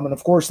 and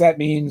of course that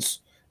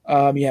means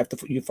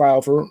you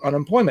file for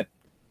unemployment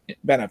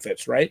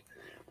benefits, right?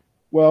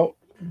 Well,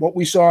 what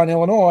we saw in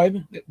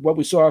Illinois, what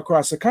we saw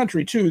across the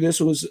country too, this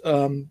was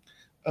a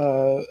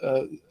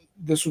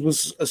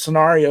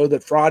scenario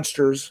that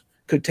fraudsters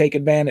could take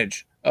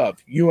advantage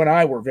of. You and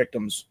I were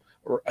victims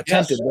or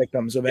attempted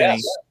victims of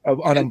any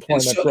of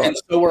unemployment fraud.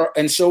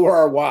 And so were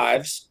our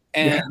wives.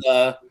 And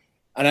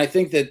and I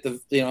think that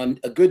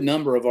a good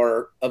number of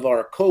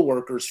our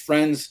coworkers,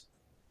 friends,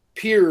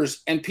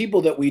 peers, and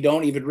people that we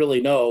don't even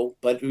really know,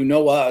 but who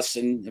know us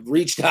and have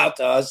reached out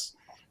to us,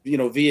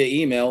 via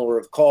email or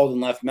have called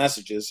and left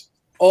messages,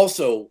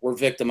 also were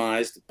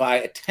victimized by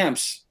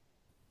attempts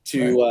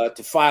to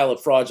file a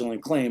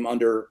fraudulent claim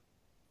under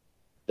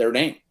their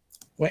name.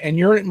 And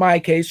in my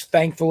case,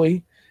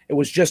 thankfully, it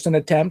was just an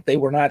attempt. They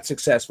were not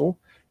successful.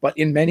 But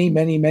in many,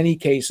 many, many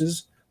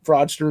cases,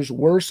 fraudsters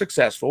were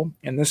successful,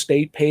 and the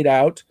state paid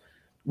out.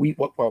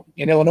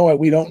 In Illinois,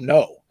 we don't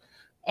know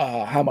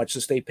how much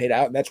the state paid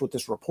out, and that's what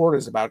this report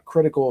is about.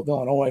 Critical of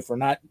Illinois for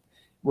not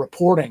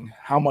reporting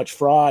how much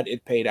fraud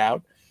it paid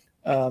out.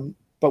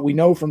 But we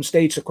know from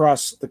states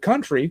across the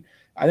country,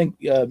 I think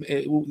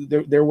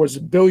there was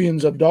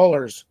billions of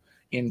dollars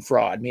in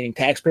fraud, meaning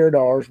taxpayer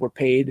dollars were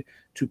paid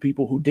to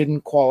people who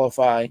didn't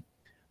qualify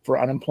for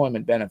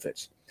unemployment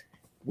benefits.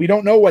 We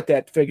don't know what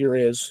that figure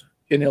is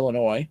in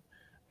Illinois,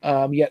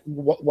 yet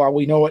while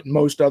we know it in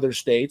most other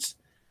states.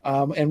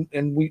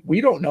 And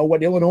we don't know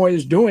what Illinois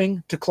is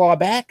doing to claw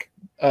back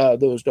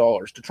those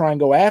dollars, to try and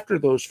go after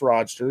those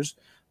fraudsters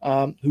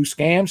who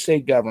scammed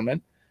state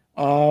government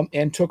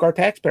and took our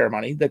taxpayer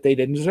money that they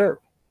didn't deserve.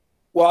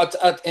 Well,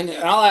 and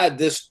I'll add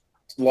this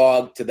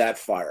log to that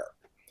fire.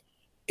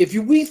 If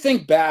we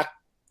think back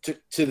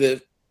to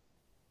the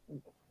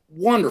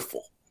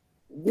wonderful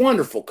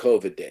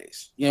COVID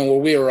days, where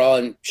we were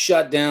all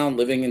shut down,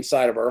 living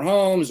inside of our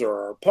homes or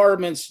our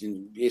apartments,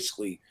 and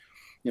basically,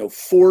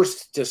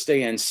 forced to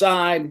stay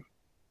inside.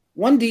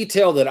 One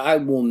detail that I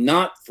will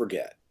not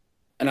forget,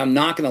 and I'm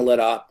not going to let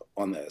up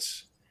on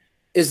this,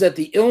 is that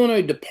the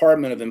Illinois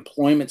Department of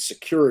Employment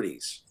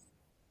Securities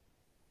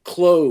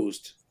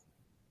closed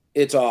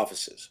its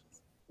offices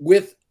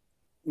with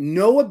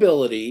no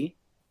ability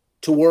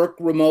to work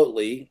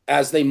remotely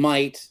as they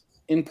might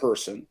in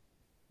person.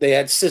 They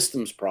had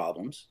systems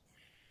problems.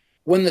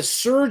 When the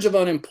surge of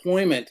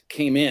unemployment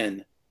came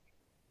in,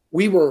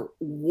 we were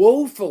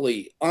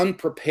woefully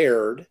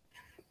unprepared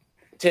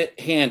to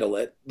handle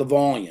it, the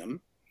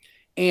volume.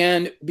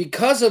 And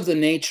because of the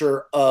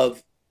nature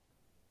of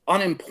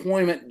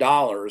unemployment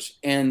dollars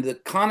and the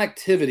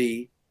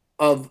connectivity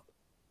of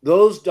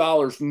those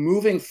dollars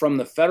moving from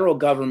the federal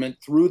government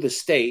through the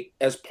state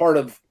as part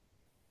of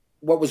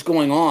what was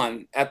going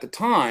on at the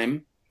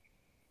time,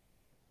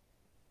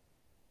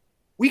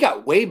 we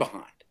got way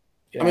behind.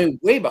 Yeah. I mean,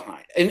 way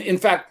behind. And in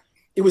fact,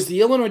 it was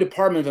the Illinois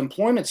Department of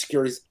Employment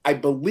Securities, I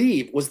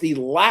believe, was the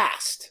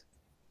last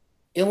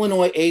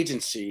Illinois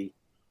agency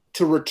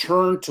to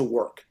return to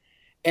work.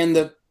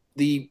 And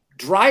the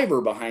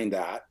driver behind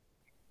that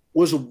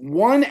was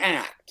one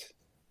act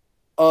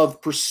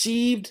of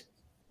perceived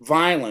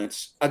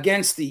violence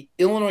against the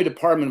Illinois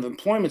Department of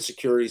Employment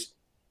Securities,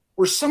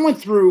 where someone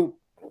threw,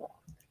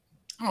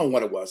 I don't know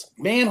what it was,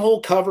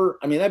 manhole cover.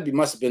 I mean,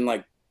 must have been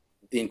like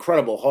the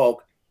Incredible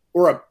Hulk,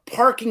 or a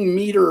parking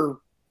meter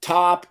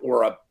top,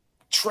 or a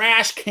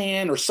trash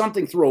can, or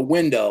something through a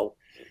window.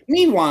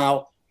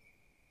 Meanwhile,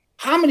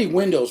 how many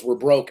windows were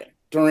broken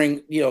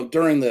during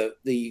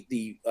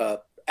the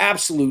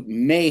absolute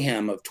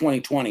mayhem of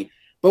 2020?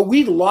 But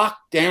we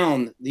locked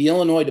down the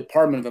Illinois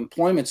Department of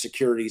Employment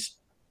Securities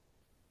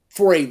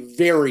for a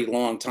very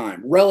long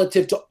time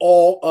relative to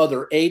all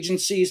other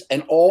agencies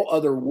and all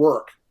other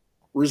work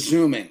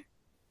resuming.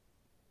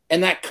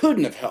 And that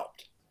couldn't have helped.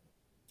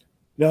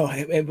 No,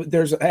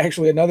 there's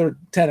actually another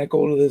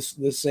tentacle to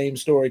this same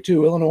story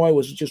too. Illinois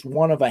was just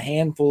one of a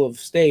handful of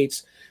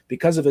states,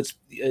 because of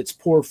its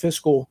poor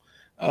fiscal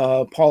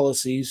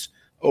policies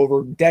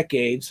over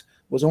decades,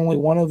 was only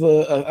one of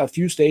a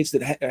few states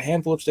a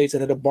handful of states that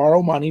had to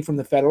borrow money from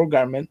the federal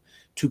government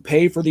to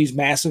pay for these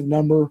massive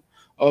number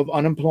of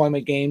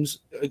unemployment claims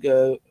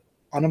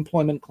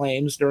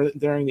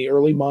during the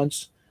early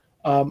months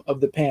of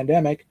the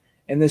pandemic.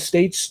 And the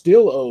state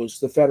still owes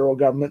the federal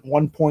government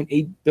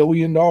 $1.8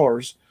 billion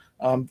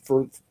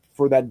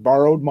for that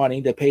borrowed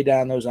money to pay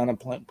down those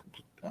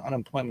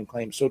unemployment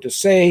claims. So to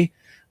say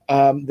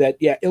that,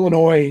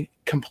 Illinois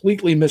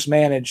completely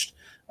mismanaged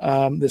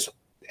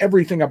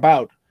everything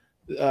about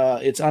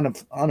its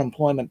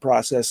unemployment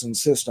process and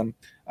system,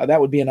 that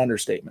would be an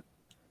understatement.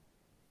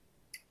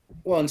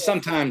 Well, and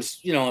sometimes,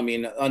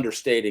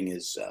 understating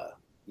is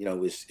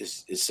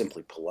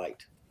simply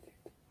polite.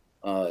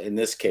 In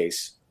this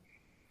case,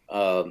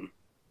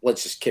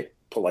 let's just kick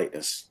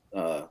politeness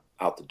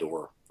out the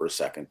door for a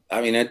second.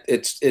 I mean,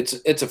 it's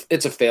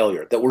a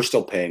failure that we're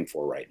still paying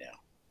for right now.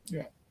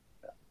 Yeah.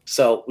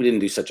 So we didn't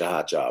do such a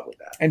hot job with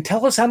that. And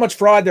tell us how much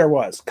fraud there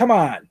was. Come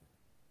on.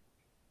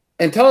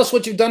 And tell us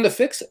what you've done to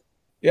fix it.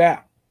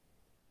 Yeah.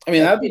 I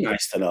mean, that'd be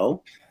nice to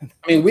know. I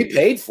mean, we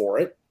paid for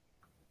it.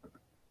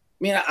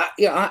 I mean,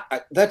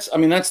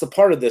 that's the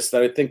part of this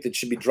that I think that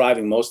should be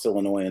driving most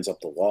Illinoisans up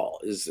the wall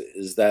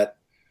is that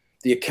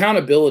the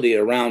accountability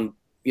around,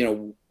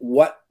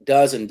 what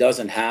does and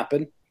doesn't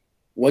happen,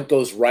 what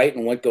goes right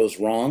and what goes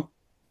wrong.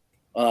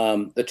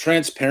 the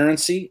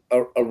transparency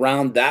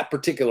around that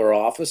particular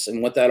office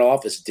and what that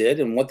office did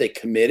and what they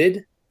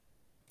committed.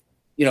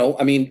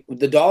 I mean,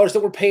 the dollars that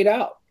were paid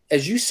out,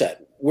 as you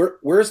said,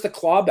 where's the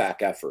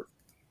clawback effort?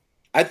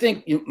 I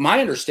think my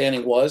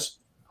understanding was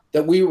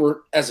that we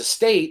were, as a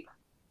state,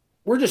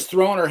 we're just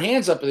throwing our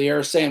hands up in the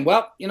air saying,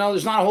 well,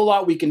 there's not a whole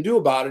lot we can do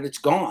about it. It's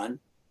gone.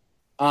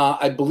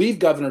 I believe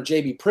Governor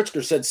J.B.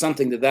 Pritzker said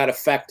something to that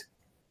effect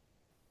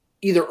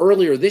either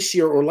earlier this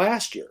year or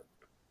last year.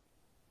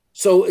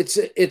 So it's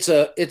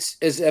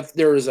as if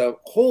there is a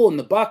hole in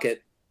the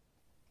bucket.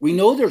 We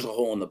know there's a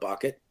hole in the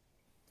bucket,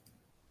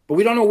 but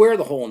we don't know where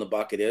the hole in the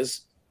bucket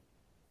is,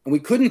 and we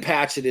couldn't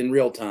patch it in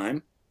real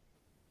time.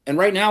 And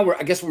right now,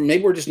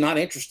 we're just not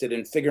interested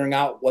in figuring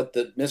out what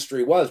the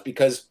mystery was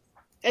because,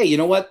 hey, you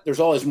know what? There's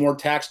always more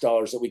tax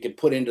dollars that we can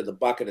put into the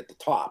bucket at the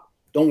top.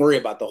 Don't worry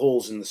about the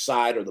holes in the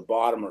side or the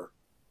bottom or,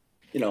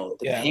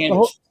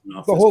 the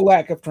whole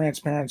lack of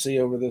transparency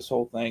over this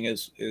whole thing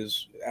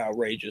is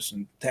outrageous,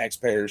 and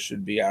taxpayers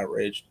should be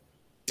outraged.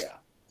 Yeah,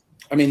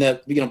 I mean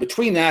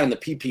between that and the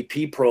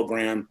PPP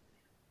program,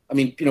 I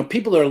mean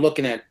people are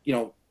looking at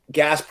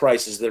gas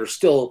prices that are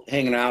still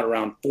hanging out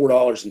around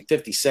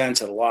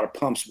 $4.50 at a lot of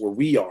pumps where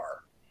we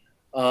are.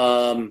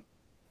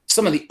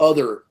 Some of the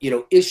other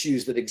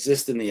issues that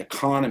exist in the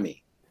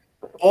economy,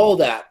 all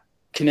that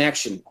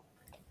connection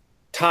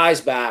ties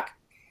back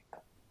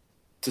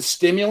to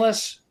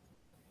stimulus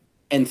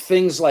and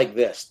things like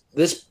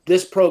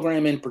this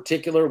program in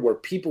particular, where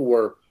people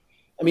were,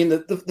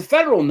 the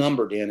federal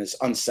number, Dan, is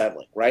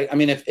unsettling, right? I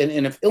mean,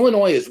 if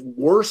Illinois is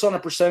worse on a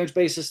percentage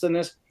basis than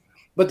this,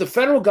 but the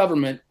federal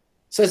government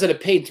says that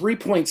it paid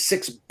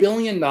 $3.6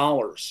 billion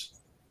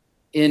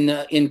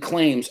in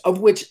claims, of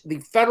which the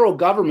federal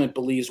government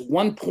believes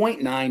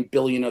 $1.9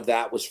 billion of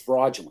that was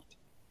fraudulent.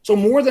 So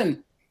more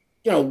than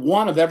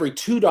one of every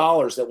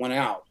 $2 that went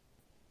out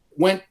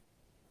went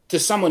to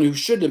someone who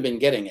shouldn't have been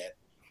getting it,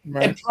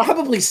 right. And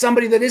probably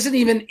somebody that isn't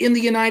even in the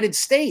United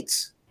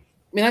States.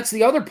 I mean, that's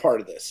the other part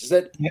of this. Is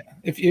that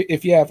if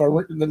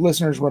the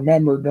listeners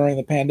remember during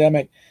the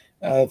pandemic,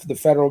 the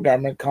federal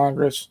government,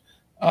 Congress,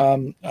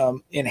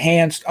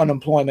 enhanced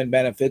unemployment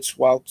benefits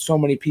while so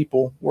many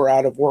people were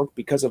out of work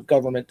because of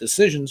government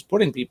decisions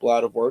putting people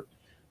out of work.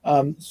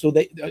 So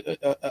they,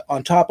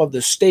 on top of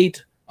the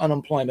state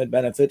unemployment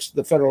benefits,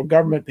 the federal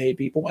government paid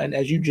people, and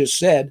as you just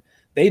said,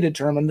 they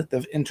determined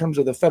that in terms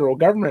of the federal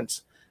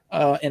government's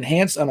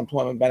enhanced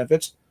unemployment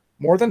benefits,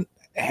 more than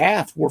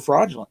half were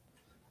fraudulent.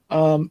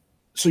 So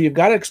you've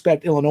got to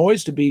expect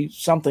Illinois to be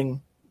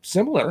something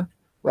similar,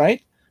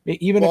 right?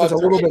 Even if it's a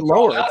little bit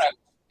lower.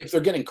 If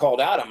they're getting called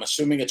out, I'm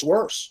assuming it's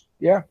worse.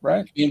 Yeah,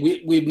 right. I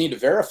mean, we need to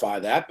verify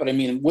that, but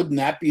wouldn't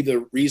that be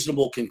the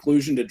reasonable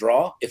conclusion to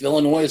draw? If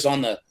Illinois is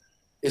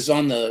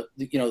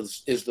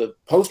the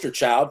poster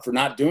child for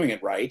not doing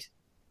it right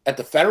at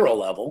the federal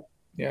level.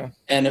 Yeah.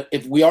 And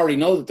if we already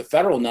know that the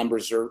federal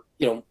numbers are,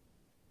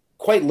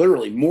 quite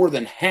literally more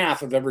than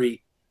half of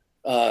every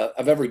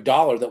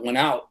dollar that went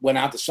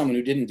out to someone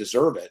who didn't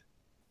deserve it,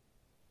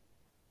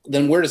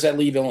 then where does that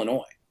leave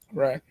Illinois?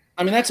 Right.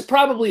 I mean, that's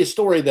probably a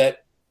story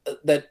that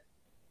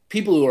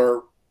people who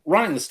are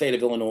running the state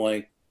of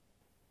Illinois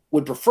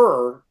would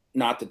prefer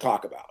not to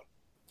talk about.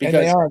 Because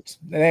and they aren't,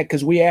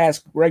 because we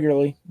ask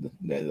regularly.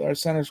 Our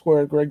Center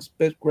Square,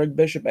 Greg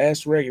Bishop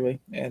asks regularly,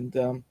 and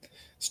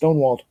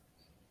stonewalled.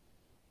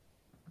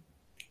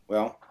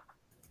 Well,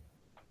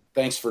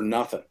 thanks for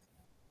nothing,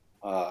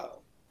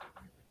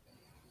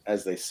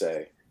 as they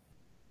say.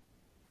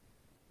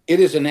 It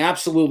is an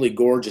absolutely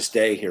gorgeous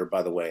day here,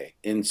 by the way,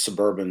 in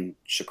suburban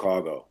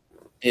Chicago.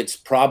 It's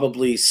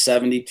probably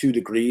 72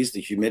 degrees.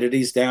 The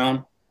humidity's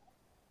down.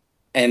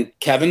 And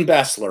Kevin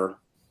Bessler,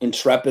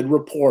 intrepid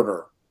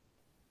reporter,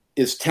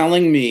 is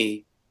telling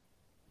me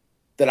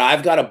that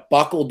I've got to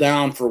buckle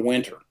down for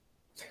winter,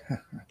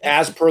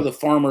 as per the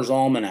Farmer's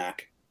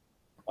Almanac.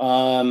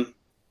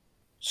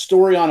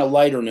 Story on a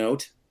lighter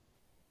note.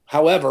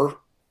 However,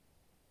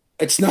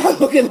 it's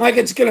not looking like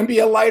it's going to be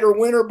a lighter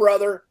winter,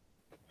 brother.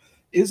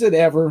 Is it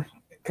ever?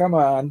 Come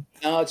on.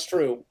 No, it's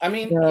true. I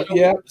mean,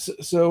 yeah.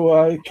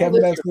 So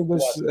Kevin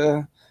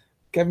Bessler,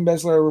 Kevin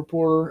Bessler, a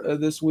reporter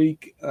this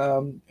week,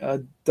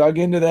 dug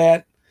into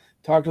that,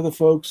 talked to the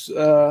folks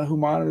who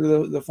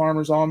monitor the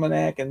Farmer's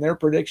Almanac, and their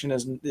prediction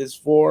is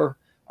for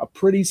a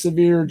pretty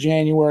severe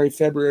January,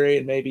 February,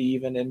 and maybe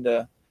even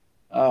into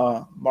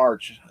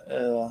March.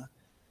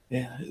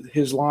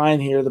 His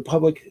line here: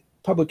 the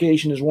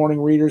publication is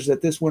warning readers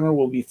that this winter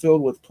will be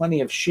filled with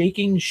plenty of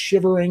shaking,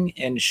 shivering,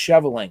 and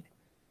shoveling.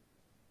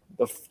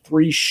 The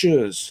three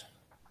sh's.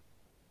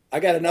 I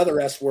got another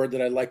S word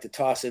that I'd like to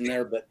toss in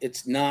there, but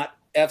it's not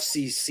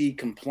FCC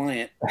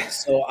compliant,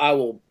 so I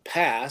will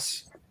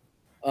pass.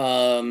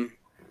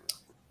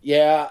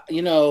 Yeah,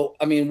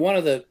 I mean, one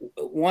of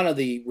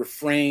the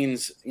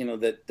refrains,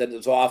 that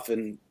is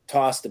often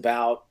tossed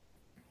about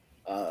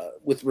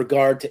with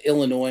regard to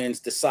Illinoisans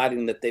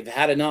deciding that they've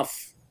had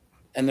enough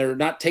and they're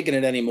not taking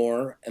it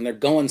anymore and they're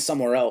going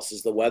somewhere else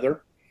is the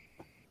weather.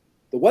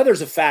 The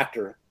weather's a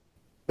factor,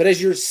 but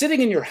as you're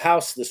sitting in your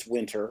house this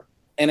winter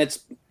and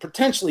it's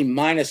potentially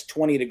minus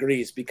 20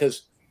 degrees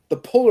because the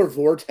polar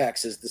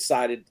vortex has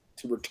decided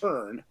to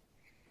return,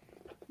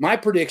 my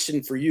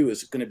prediction for you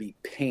is going to be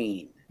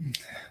pain.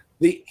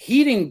 The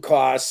heating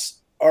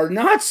costs are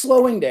not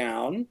slowing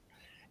down.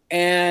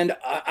 And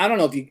I don't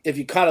know if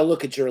you caught a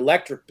look at your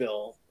electric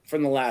bill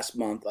from the last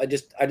month. I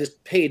just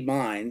paid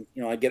mine.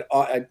 You know,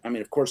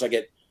 of course I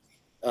get,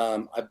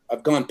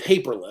 I've gone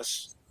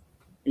paperless,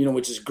 you know,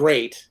 which is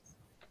great,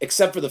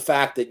 except for the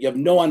fact that you have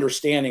no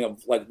understanding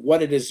of like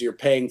what it is you're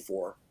paying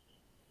for.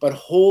 But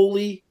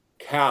holy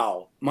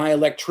cow, my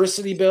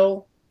electricity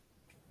bill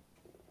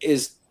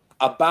is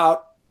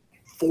about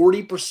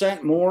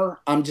 40% more.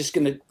 I'm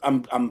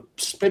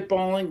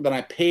spitballing than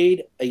I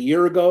paid a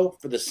year ago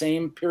for the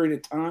same period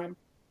of time.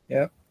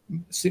 Yeah,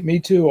 see, me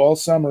too. All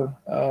summer,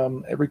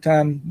 every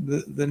time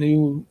the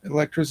new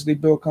electricity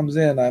bill comes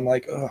in, I'm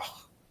like, ugh.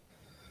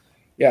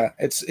 Yeah,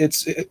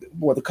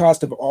 the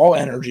cost of all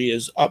energy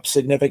is up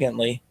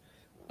significantly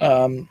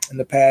in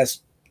the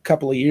past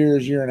couple of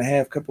years, year and a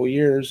half, couple of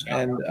years,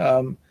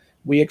 and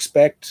we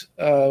expect,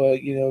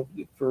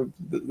 for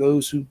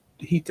those who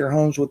heat their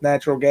homes with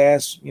natural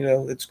gas, you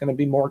know, it's going to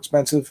be more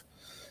expensive.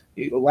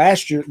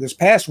 This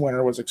past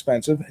winter was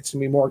expensive. It's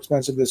going to be more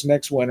expensive this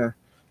next winter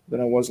than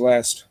it was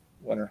last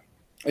winter.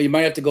 You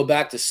might have to go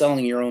back to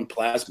selling your own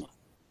plasma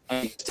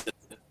to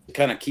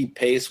kind of keep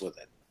pace with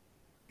it.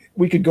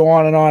 We could go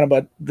on and on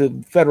about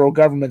the federal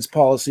government's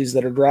policies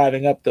that are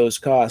driving up those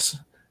costs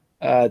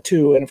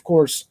too. And of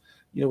course,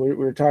 you know, we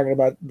were talking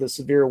about the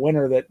severe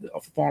winter that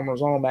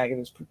Farmer's Almanac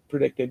has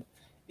predicted.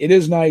 It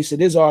is nice.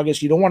 It is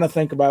August. You don't want to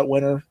think about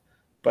winter,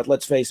 but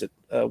let's face it,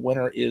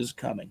 winter is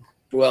coming.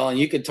 Well, and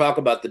you could talk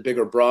about the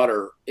bigger,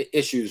 broader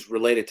issues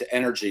related to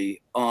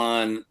energy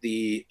on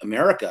the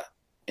America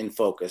in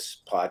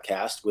Focus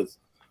podcast with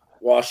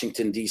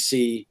Washington,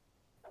 D.C.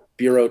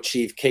 Bureau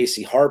Chief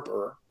Casey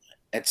Harper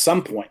at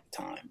some point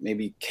in time.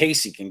 Maybe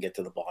Casey can get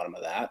to the bottom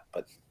of that.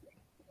 But,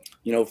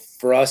 you know,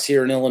 for us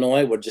here in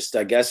Illinois, we'll just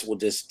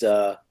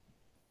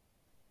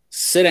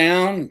sit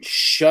down,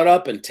 shut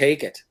up, and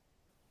take it.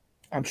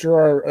 I'm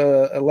sure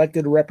our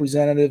elected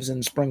representatives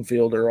in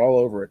Springfield are all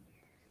over it.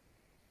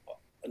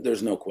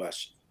 There's no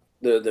question.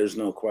 There's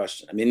no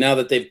question. I mean, now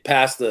that they've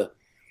passed the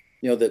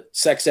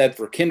sex ed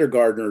for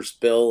kindergartners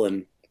bill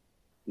and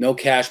no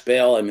cash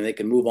bail, I mean, they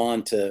can move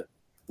on to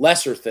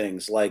lesser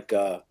things like,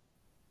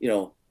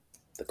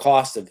 the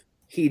cost of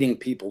heating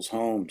people's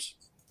homes.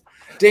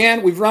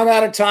 Dan, we've run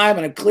out of time,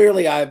 and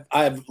clearly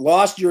I've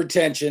lost your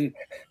attention.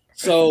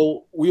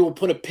 So we will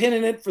put a pin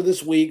in it for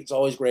this week. It's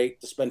always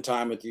great to spend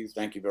time with you.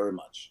 Thank you very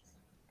much.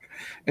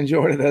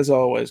 Enjoyed it as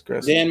always,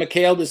 Chris. Dan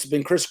McHale, this has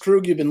been Chris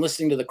Krug. You've been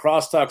listening to the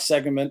Crosstalk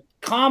segment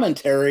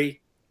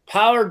commentary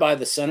powered by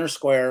the Center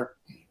Square.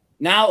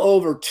 Now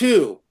over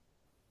to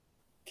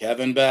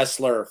Kevin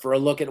Bessler for a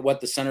look at what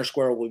the Center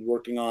Square will be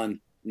working on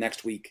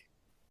next week.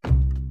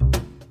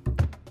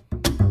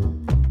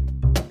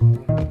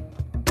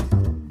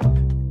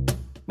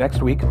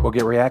 Next week, we'll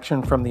get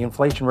reaction from the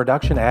Inflation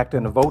Reduction Act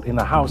and a vote in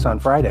the House on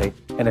Friday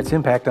and its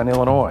impact on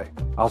Illinois.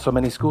 Also,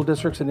 many school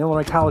districts and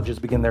Illinois colleges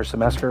begin their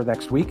semester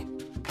next week.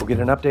 We'll get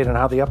an update on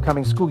how the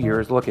upcoming school year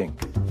is looking.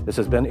 This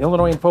has been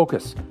Illinois in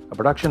Focus, a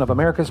production of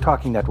America's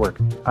Talking Network.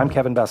 I'm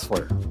Kevin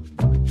Bessler.